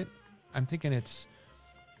look at it, I'm thinking it's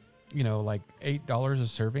like $8 a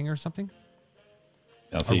serving or something.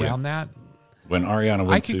 Around that. When Ariana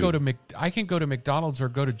went I can go to McDonald's or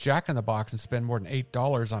go to Jack in the Box and spend more than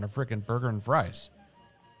 $8 on a freaking burger and fries.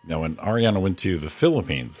 Now, when Ariana went to the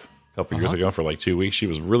Philippines a couple years ago for like 2 weeks, she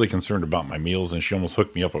was really concerned about my meals, and she almost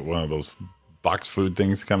hooked me up with one of those box food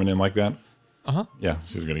things coming in like that. Yeah,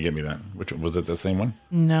 she was going to get me that. Which was it? The same one?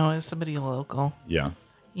 No, it was somebody local. Yeah.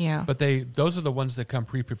 Yeah. But those are the ones that come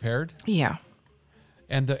pre-prepared. Yeah.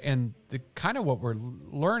 And the kind of what we're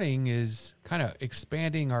learning is kind of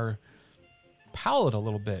expanding our palate a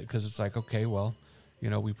little bit, because it's like, okay, well,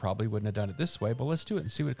 we probably wouldn't have done it this way, but let's do it and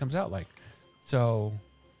see what it comes out like. So,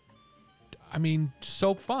 I mean,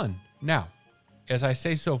 so fun. Now, as I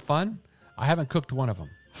say, so fun, I haven't cooked one of them.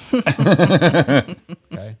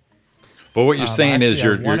 Okay. But what you're saying is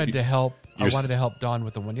I wanted to help Dawn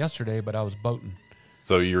with the one yesterday, but I was boating.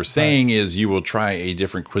 So you're saying is you will try a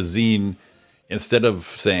different cuisine instead of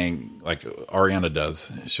saying like Ariana does.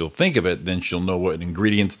 She'll think of it, then she'll know what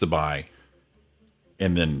ingredients to buy,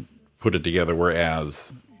 and then put it together,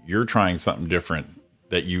 whereas you're trying something different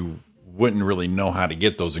that you wouldn't really know how to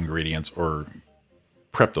get those ingredients or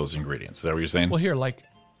prep those ingredients. Is that what you're saying? Well, here, like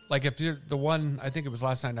if you're the one, I think it was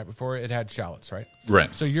last night before, it had shallots, right?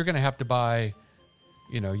 Right. So you're going to have to buy,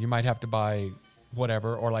 you might have to buy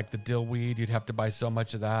whatever, or like the dill weed, you'd have to buy so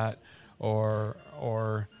much of that,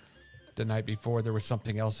 or the night before there was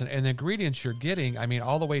something else. And the ingredients you're getting, I mean,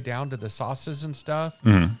 all the way down to the sauces and stuff.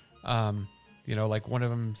 Mm-hmm. Like one of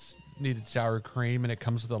them needed sour cream, and it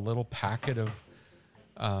comes with a little packet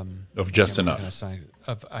of just enough.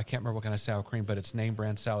 I can't remember what kind of sour cream, but it's name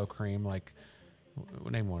brand sour cream. Like,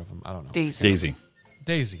 name one of them. I don't know. Daisy.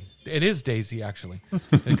 It is Daisy, actually.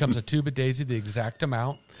 It comes a tube of Daisy, the exact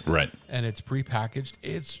amount. Right. And it's prepackaged.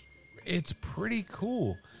 It's pretty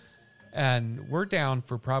cool. And we're down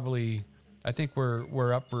for probably, I think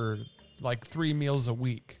we're up for like 3 meals a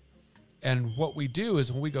week. And what we do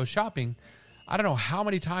is when we go shopping, I don't know how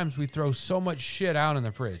many times we throw so much shit out in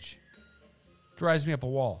the fridge. Drives me up a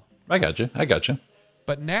wall. I got you.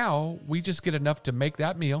 But now we just get enough to make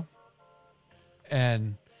that meal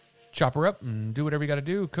and chop her up and do whatever you got to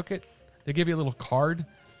do, cook it. They give you a little card.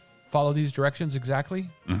 Follow these directions exactly.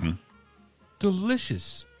 Mm-hmm.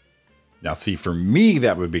 Delicious. Now, see, for me,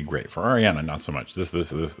 that would be great. For Ariana, not so much. This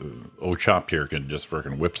old Chopped here can just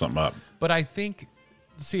freaking whip something up. But I think,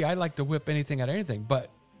 I like to whip anything out of anything, but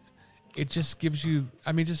it just gives you,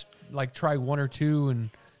 just like try 1 or 2 and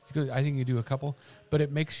He goes, I think you do a couple, but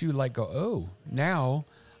it makes you like go, oh, now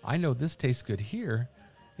I know this tastes good here.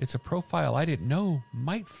 It's a profile I didn't know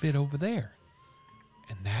might fit over there.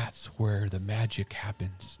 And that's where the magic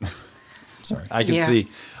happens. Sorry. I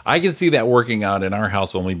can see that working out in our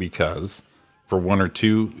house only because for one or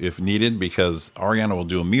two if needed, because Ariana will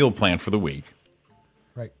do a meal plan for the week.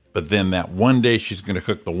 Right. But then that one day she's going to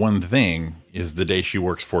cook the one thing is the day she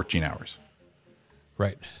works 14 hours.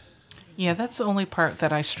 Right. Yeah, that's the only part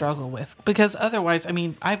that I struggle with. Because otherwise, I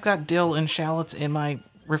mean, I've got dill and shallots in my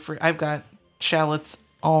I've got shallots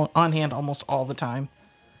on hand almost all the time.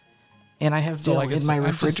 And I have dill in my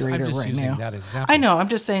refrigerator I'm just right using now. That example. I know. I'm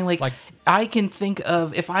just saying, like, I can think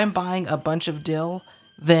of, if I'm buying a bunch of dill,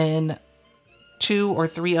 then 2 or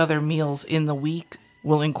 3 other meals in the week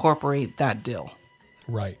will incorporate that dill.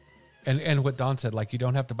 Right. And what Don said, like, you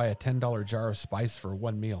don't have to buy a $10 jar of spice for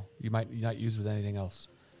one meal. You might not use with anything else.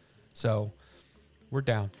 So we're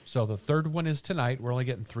down. So the third one is tonight. We're only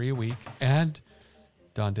getting 3 a week. And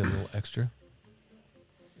Don did a little extra.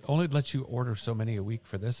 Only lets you order so many a week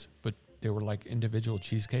for this, but they were like individual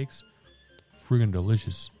cheesecakes. Friggin'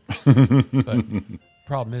 delicious. But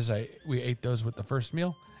problem is we ate those with the first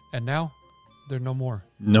meal, and now there are no more.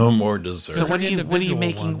 No more dessert. So what are you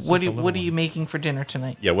making? What are you making for dinner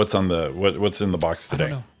tonight? Yeah, what's on the what's in the box today? I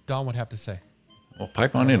don't know. Don would have to say. Well,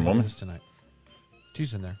 pipe on in, woman. Tonight.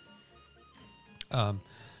 She's in there.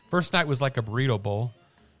 First night was like a burrito bowl.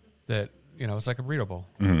 It's like a burrito bowl.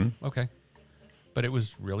 Mm-hmm. Okay. But it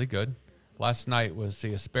was really good. Last night was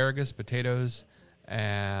the asparagus, potatoes,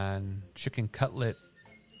 and chicken cutlet,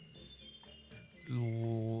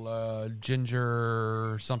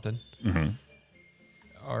 ginger something. Mm-hmm.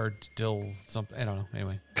 Or dill something. I don't know.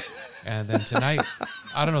 Anyway. And then tonight,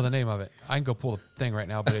 I don't know the name of it. I can go pull the thing right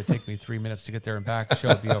now, but it'd take me 3 minutes to get there and back. The show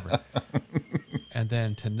would be over. And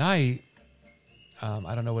then tonight,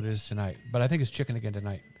 I don't know what it is tonight, but I think it's chicken again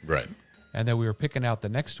tonight. Right. And then we were picking out the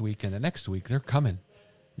next week, and the next week they're coming.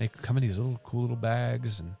 They come in these cool little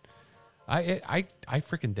bags, and I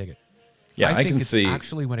freaking dig it. Yeah, I think can it's see.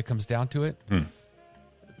 Actually, when it comes down to it,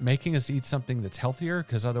 making us eat something that's healthier,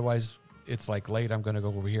 because otherwise it's like late. I'm going to go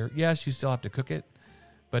over here. Yes, you still have to cook it,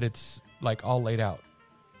 but it's like all laid out,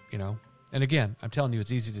 And again, I'm telling you,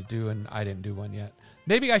 it's easy to do, and I didn't do one yet.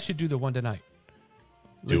 Maybe I should do the one tonight.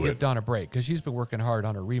 Give Dawn a break, because she's been working hard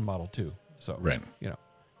on her remodel too. So right,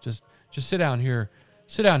 just sit down here,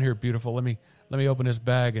 beautiful. Let me open this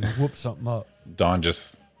bag and whoop something up. Dawn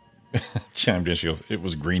just chimed in. She goes, "It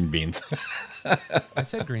was green beans." I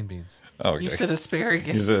said green beans. Oh, okay. You said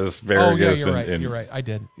asparagus. You said asparagus. Oh, yeah, you're right. I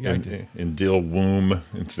did. Yeah, I did. In dill womb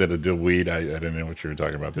instead of dill weed. I didn't know what you were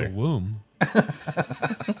talking about dill there. Womb.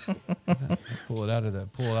 Pull it out of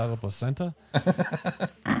the placenta.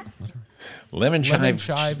 Lemon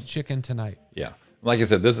chive chicken tonight. Yeah. Like I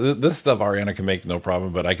said, this stuff Ariana can make no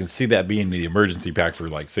problem, but I can see that being the emergency pack for,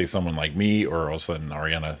 like, say someone like me, or all of a sudden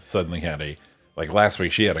Ariana suddenly had like last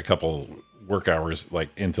week she had a couple work hours like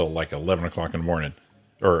until like 11 o'clock in the morning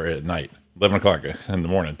or at night, 11 o'clock in the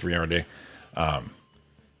morning, 3-hour day.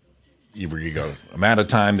 Either you go amount of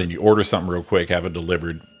time, then you order something real quick, have it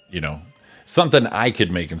delivered, something I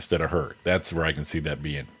could make instead of her. That's where I can see that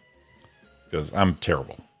being, because I'm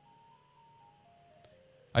terrible.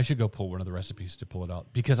 I should go pull one of the recipes to pull it out,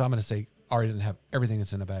 because I'm going to say Ari doesn't have everything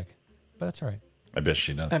that's in a bag, but that's all right. I bet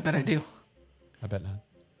she does. I bet I do. I bet not.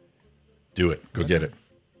 Do it. Go get it.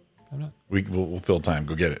 I'm not. We'll fill time.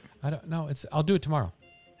 Go get it. I don't know. I'll do it tomorrow.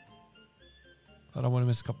 I don't want to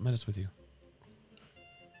miss a couple minutes with you.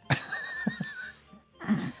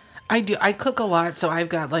 I do. I cook a lot, so I've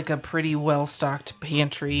got like a pretty well-stocked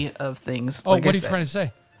pantry of things. Oh, what are you trying to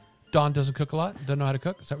say? Dawn doesn't cook a lot? Doesn't know how to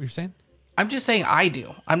cook? Is that what you're saying? I'm just saying I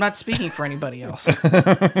do. I'm not speaking for anybody else.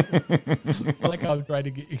 Like I'm trying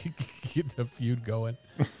to get the feud going.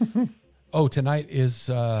 Oh, tonight is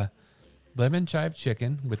lemon chive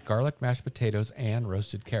chicken with garlic mashed potatoes and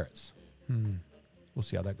roasted carrots. We'll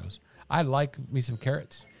see how that goes. I like me some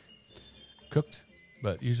carrots. Cooked,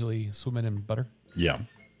 but usually swimming in butter. Yeah.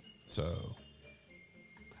 So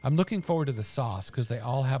I'm looking forward to the sauce, because they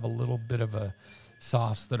all have a little bit of a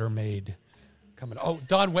sauce that are made coming. Oh,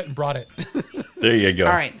 Dawn went and brought it. There you go.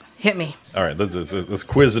 All right, hit me. All right, let's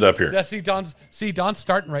quiz it up here. Yeah, Dawn's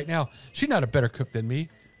starting right now. She's not a better cook than me.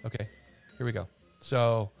 Okay, here we go.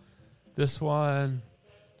 So this one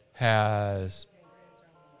has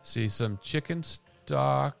some chicken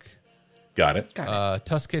stock. Got it.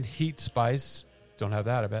 Tuscan heat spice. Don't have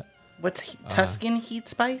that, I bet. What's Tuscan heat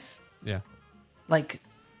spice? Yeah. Like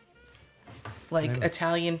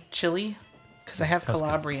Italian chili? Because I have Tuscan.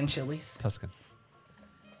 Calabrian chilies. Tuscan.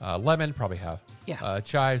 Lemon, probably have. Yeah.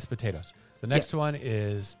 Chives, potatoes. The next one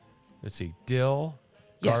is let's see, dill,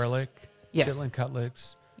 Yes. garlic, Yes. chitlin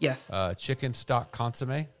cutlets, Yes. Chicken stock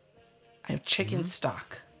consomme. I have chicken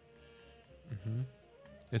stock.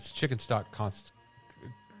 It's chicken stock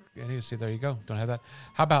see, there you go. Don't have that.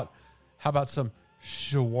 How about some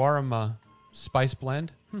shawarma spice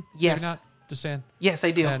blend? Yes. Maybe not. Just saying. Yes,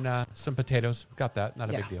 I do. And some potatoes. Got that. Not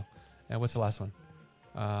a Yeah. big deal. And what's the last one?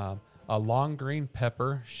 A long green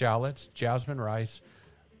pepper, shallots, jasmine rice,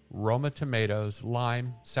 Roma tomatoes,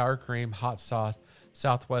 lime, sour cream, hot sauce,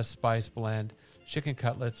 Southwest spice blend, chicken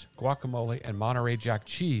cutlets, guacamole, and Monterey Jack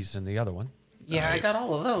cheese in the other one. Yeah, Nice. I got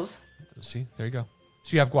all of those. See, there you go.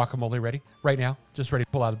 So you have guacamole ready right now, just ready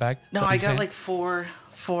to pull out of the bag. Is No, that what I you're got saying? like four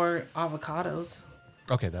avocados.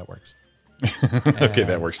 Okay, that works. Okay,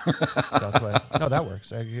 that works. Southwest. No, that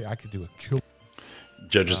works. I could do a kill.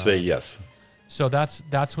 Judges say yes. So that's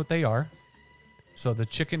what they are. So the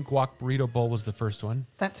chicken guac burrito bowl was the first one.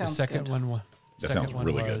 That sounds the second good. one. That Second sounds one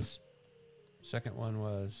really good. was. Second one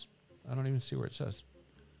was. I don't even see where it says.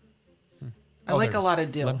 I like a there's lot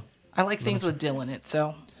of dill. lemon- I like things with dill in it.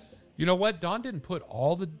 So You know what? Dawn didn't put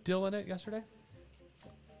all the dill in it yesterday.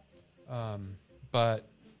 But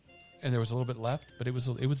there was a little bit left, but it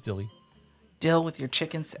was dilly. dill with your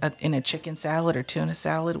chicken in a chicken salad or tuna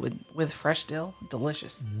salad with fresh dill,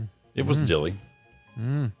 delicious. It was dilly.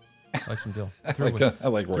 I like some dill. I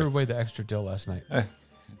like threw away the extra dill last night.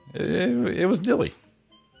 It was dilly.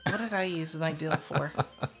 What did I use my dill for?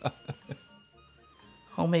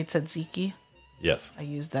 Homemade tzatziki. Yes, I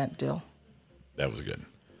used that dill. that was good.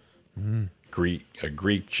 A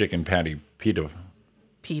Greek chicken patty pita.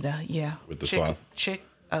 Pita, yeah. With the sauce?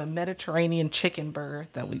 A Mediterranean chicken burger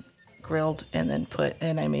that we grilled and then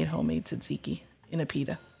I made homemade tzatziki in a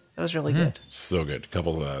pita. That was really good. So good. A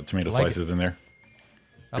couple tomato I like slices in there.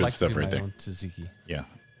 I Good like stuff to do right my there. own tzatziki. Yeah.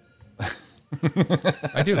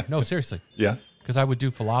 I do. No, seriously. Yeah. Because I would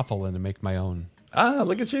do falafel and make my own. Ah,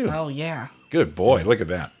 look at you. Oh, yeah. Good boy. Look at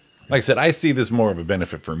that. Like I said, I see this more of a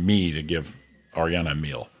benefit for me to give Ariana a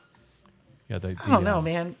meal. Yeah, I don't know,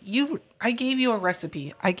 man. I gave you a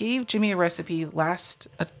recipe. I gave Jimmy a recipe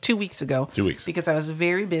 2 weeks ago. 2 weeks. Because I was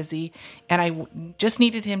very busy and I just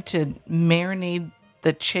needed him to marinate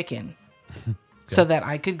the chicken so that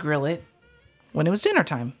I could grill it when it was dinner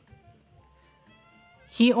time.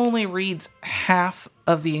 He only reads half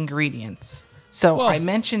of the ingredients. So I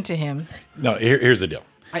mentioned to him. No, here's the deal.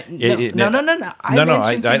 No.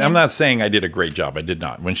 I'm not saying I did a great job. I did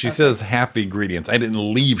not. When she says half the ingredients, I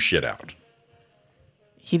didn't leave shit out.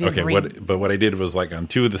 He didn't read. But what I did was like on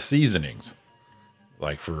 2 of the seasonings,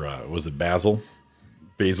 like for was it basil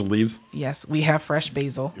leaves? Yes, we have fresh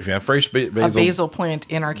basil. If you have fresh basil, A basil plant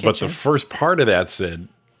in our kitchen. But the first part of that said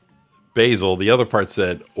basil, the other part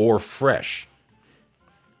said or fresh.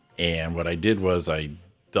 And what I did was I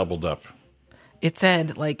doubled up. It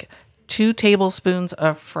said like 2 tablespoons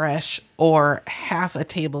of fresh or half a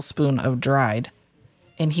tablespoon of dried.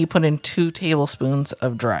 And he put in 2 tablespoons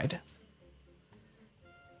of dried.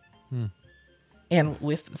 And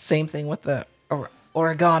with same thing with the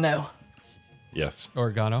oregano. Yes.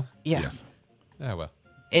 Oregano? Yeah. Yes. Yeah, well.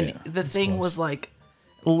 And the thing was like,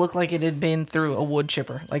 looked like it had been through a wood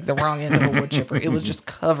chipper, like the wrong end of a wood chipper. It was just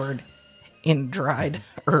covered in dried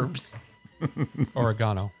herbs.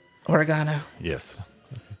 Oregano. Yes.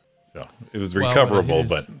 So it was Well, recoverable, it is-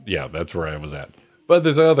 but yeah, that's where I was at. But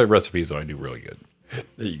there's other recipes that I do really good.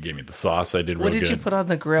 You gave me the sauce. I did What really did good. you put on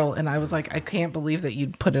the grill? And I was like, I can't believe that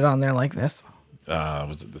you'd put it on there like this.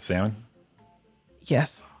 Was it the salmon?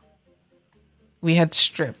 Yes. We had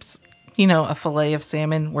strips. You know, a fillet of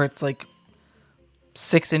salmon where it's like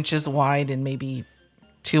 6 inches wide and maybe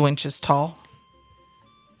 2 inches tall.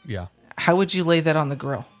 Yeah. How would you lay that on the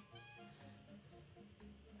grill?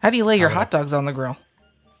 How do you lay your hot dogs on the grill?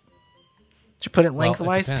 Did you put it Well, it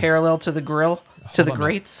lengthwise, depends. parallel to the grill, to the Hold on a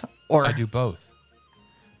minute. grates? Or I do both.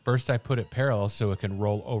 First, I put it parallel so it can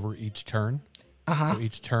roll over each turn. So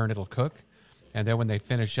each turn it'll cook. And then when they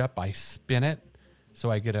finish up, I spin it so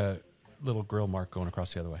I get a little grill mark going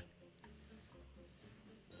across the other way.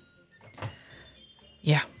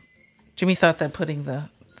 Yeah. Jimmy thought that putting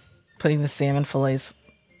the salmon fillets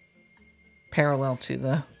parallel to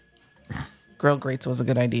the grill grates was a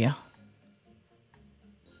good idea.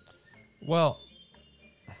 Well,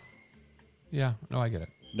 yeah, no, I get it.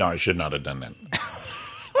 No, I should not have done that.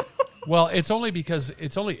 Well, it's only because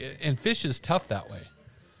and fish is tough that way.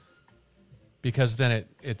 Because then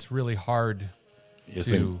it's really hard This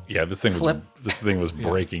thing was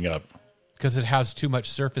breaking up. because it has too much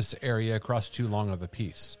surface area across too long of a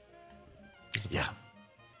piece. Yeah.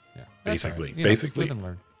 Yeah. That's all Basically. right. You Basically. live and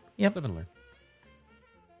learn. Yep. Live and learn.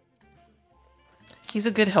 He's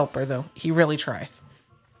a good helper, though. He really tries.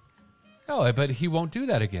 No, but he won't do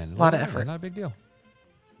that again. A lot of effort. Not a big deal.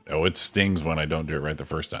 Oh, it stings when I don't do it right the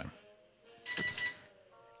first time.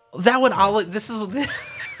 That would all. This is.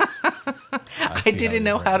 I didn't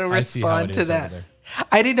know how to respond to that.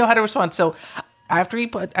 I didn't know how to respond. So after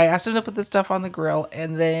I asked him to put the stuff on the grill,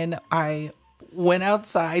 and then I went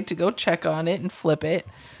outside to go check on it and flip it,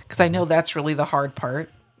 because I know that's really the hard part,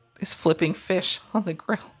 is flipping fish on the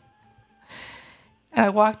grill. And I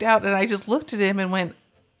walked out and I just looked at him and went,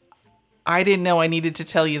 I didn't know I needed to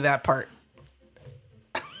tell you that part.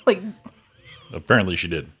 Like, apparently she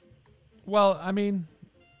did. Well, I mean,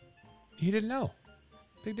 he didn't know.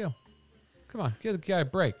 Big deal. Come on, give the guy a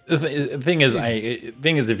break. The thing is,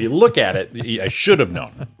 if you look at it, I should have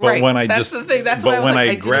known. But right. when I that's just, the thing. That's but why when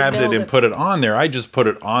I grabbed it and put it on there, I just put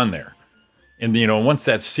it on there, and once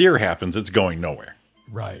that sear happens, it's going nowhere.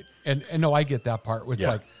 Right. And no, I get that part. Where it's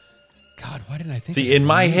like, God, why didn't I think? See, in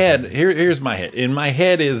my head, here's my head. In my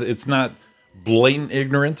head it's not blatant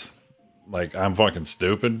ignorance, like I'm fucking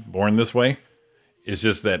stupid, born this way. It's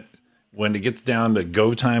just that when it gets down to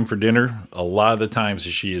go time for dinner, a lot of the times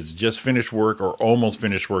she has just finished work or almost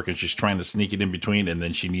finished work, and she's trying to sneak it in between, and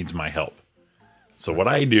then she needs my help. So what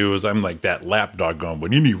I do is I'm like that lapdog going,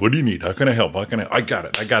 what do you need? What do you need? How can I help? I got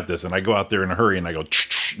it. I got this. And I go out there in a hurry and I go,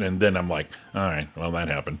 and then I'm like, all right, well, that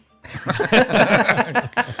happened.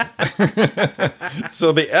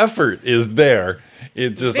 So the effort is there.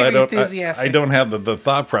 It just I don't have the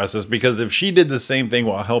thought process, because if she did the same thing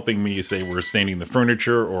while helping me, say we're staining the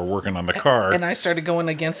furniture or working on the car, and I started going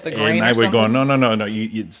against the grain, and I would go, no,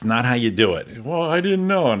 it's not how you do it. Well, I didn't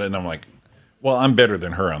know, and I'm like, well, I'm better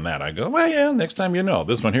than her on that. I go, well, yeah, next time you know.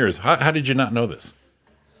 This one here is how did you not know this?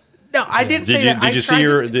 No, I didn't say that. Did you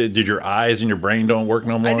see did your eyes and your brain don't work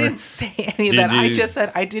no more? I didn't say any of that. I just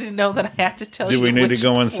said I didn't know that I had to tell you. Do we need to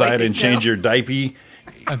go inside and change your diaper?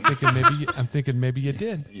 I'm thinking maybe you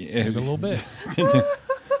did. Maybe a little bit.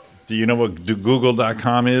 Do you know what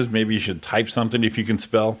Google.com is? Maybe you should type something if you can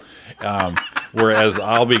spell. Whereas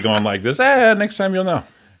I'll be going like this. Next time you'll know.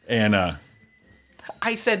 And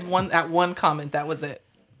I said one comment. That was it.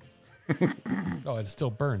 Oh, it still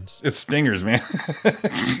burns. It's stingers, man.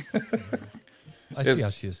 I see how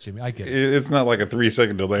she is, Jimmy. I get it. It's not like a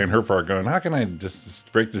 3-second delay on her part going, how can I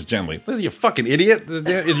just break this gently? Listen, you fucking idiot.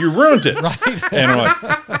 You ruined it. Right. And I'm like,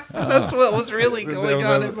 that's what was really going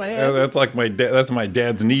on in my head. That's like that's my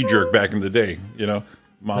dad's knee jerk back in the day. Mom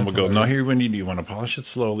That's would go, no, here when you want to polish it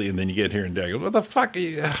slowly, and then you get here and dad goes, what the fuck?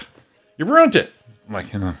 You ruined it. I'm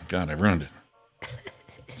like, oh, God, I ruined it.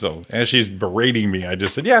 So as she's berating me, I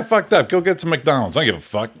just said, yeah, I fucked up. Go get some McDonald's. I don't give a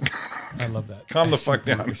fuck. I love that. Calm the fuck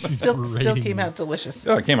down. Still came out delicious.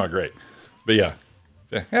 Oh, it came out great. But yeah,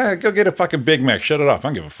 go get a fucking Big Mac. Shut it off. I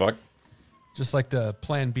don't give a fuck. Just like the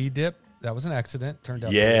Plan B dip. That was an accident. Turned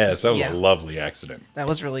out. Yes, that was a lovely accident. That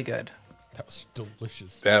was really good. That was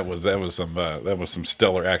delicious. That was some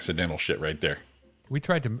stellar accidental shit right there. We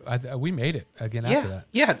tried to. We made it again after that.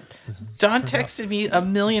 Yeah. Dawn texted me a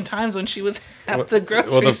million times when she was at the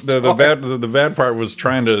grocery store. The bad part was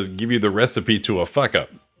trying to give you the recipe to a fuck up.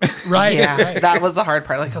 Right. Yeah, right. that was the hard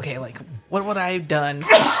part. Like, okay, what would I have done?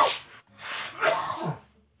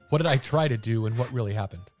 What did I try to do, and what really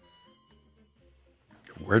happened?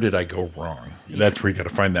 Where did I go wrong? That's where you got to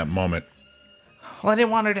find that moment. Well, I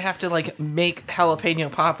didn't want her to have to make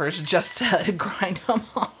jalapeno poppers just to grind them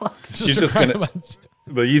all up.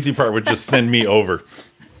 The easy part would just send me over.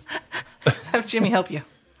 Have Jimmy help you.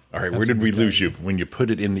 All right, where did we lose you? When you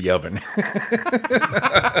put it in the oven.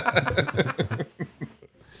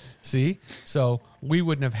 See? So we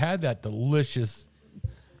wouldn't have had that delicious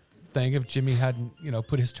thing if Jimmy hadn't,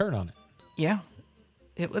 put his turn on it. Yeah.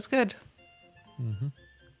 It was good. Mm-hmm.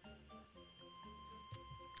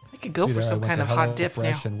 I could go for some kind of hot dip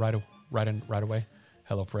Fresh now. And right away,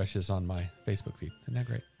 HelloFresh is on my Facebook feed. Isn't that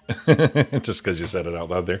great? Just because you said it out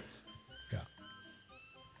loud there. Yeah.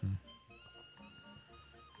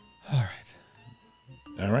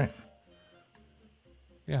 All right.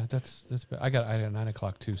 Yeah, that's. I had 9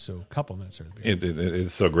 o'clock too, so a couple minutes early.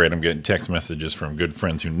 It's so great. I'm getting text messages from good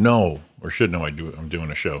friends who know or should know I'm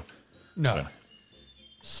doing a show. No.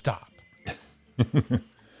 Stop.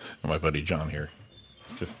 My buddy John here.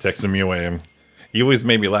 Just texting me away. He always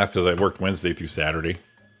made me laugh because I worked Wednesday through Saturday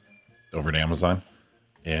over at Amazon.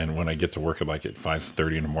 And when I get to work at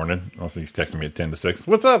 5:30 in the morning, also he's texting me at 10 to 6.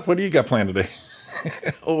 What's up? What do you got planned today?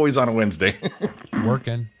 Always on a Wednesday.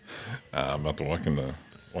 Working. I'm about to walk in the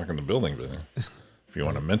building. But if you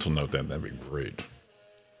want a mental note, that'd be great.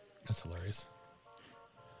 That's hilarious.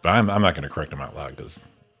 But I'm not going to correct him out loud because,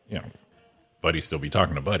 buddies still be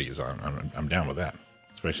talking to buddies. I'm down with that.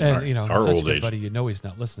 Especially and, our such old a good age. buddy, he's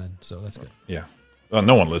not listening, so that's good. Yeah. Well,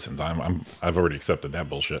 no one listens. I've already accepted that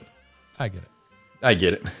bullshit. I get it. I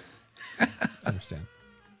get it. I understand.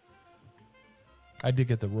 I did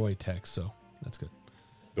get the Roy text, so that's good.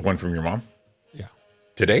 The one from your mom? Yeah.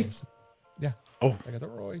 Today? Yeah. Oh. I got the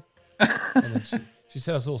Roy. And then she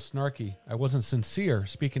said I was a little snarky. I wasn't sincere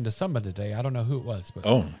speaking to someone today. I don't know who it was, but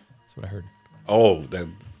that's what I heard. Oh, that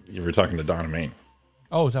you were talking to Donna Maine.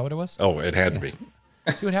 Oh, is that what it was? Oh, it had to be.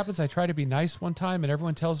 See what happens? I try to be nice one time, and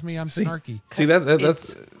everyone tells me I'm snarky. See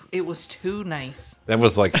that's it was too nice. That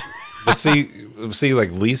was like, see,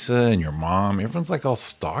 like Lisa and your mom. Everyone's like all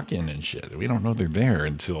stalking and shit. We don't know they're there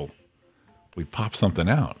until we pop something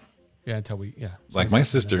out. Yeah, until we Like my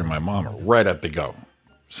sister and my mom are right at the go.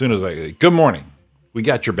 As soon as good morning, we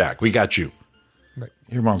got your back. We got you. Right.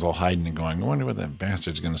 Your mom's all hiding and going, I wonder what that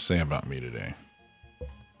bastard's going to say about me today.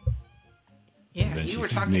 Yeah, you were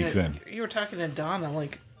talking to Donna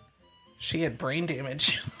like she had brain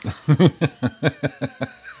damage.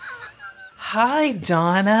 Hi,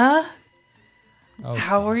 Donna. Oh,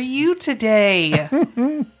 how are you today?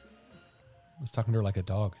 I was talking to her like a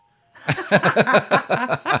dog.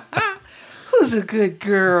 Who's a good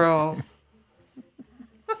girl?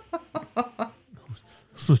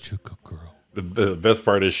 Such a good girl. The best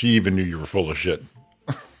part is she even knew you were full of shit.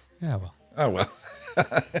 Yeah, well. Oh, well.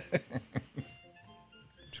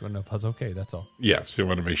 She wanted to know if I was okay, that's all. Yeah, she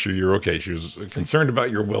wanted to make sure you're okay. She was concerned about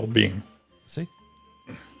your well-being. See?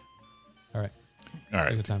 All right. All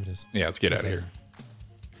right. What time it is. Yeah, let's get out of here.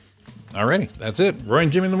 All righty. That's it. Roy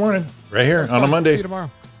and Jimmy in the morning. Right here on a Monday. See you tomorrow.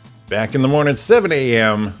 Back in the morning, 7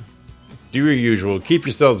 a.m. Do your usual. Keep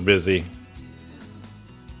yourselves busy.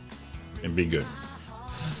 And be good.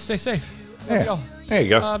 Stay safe. Yeah. Y'all. There you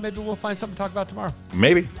go. Maybe we'll find something to talk about tomorrow.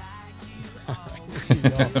 Maybe. All right. See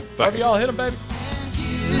y'all. Love y'all. Hit them, baby.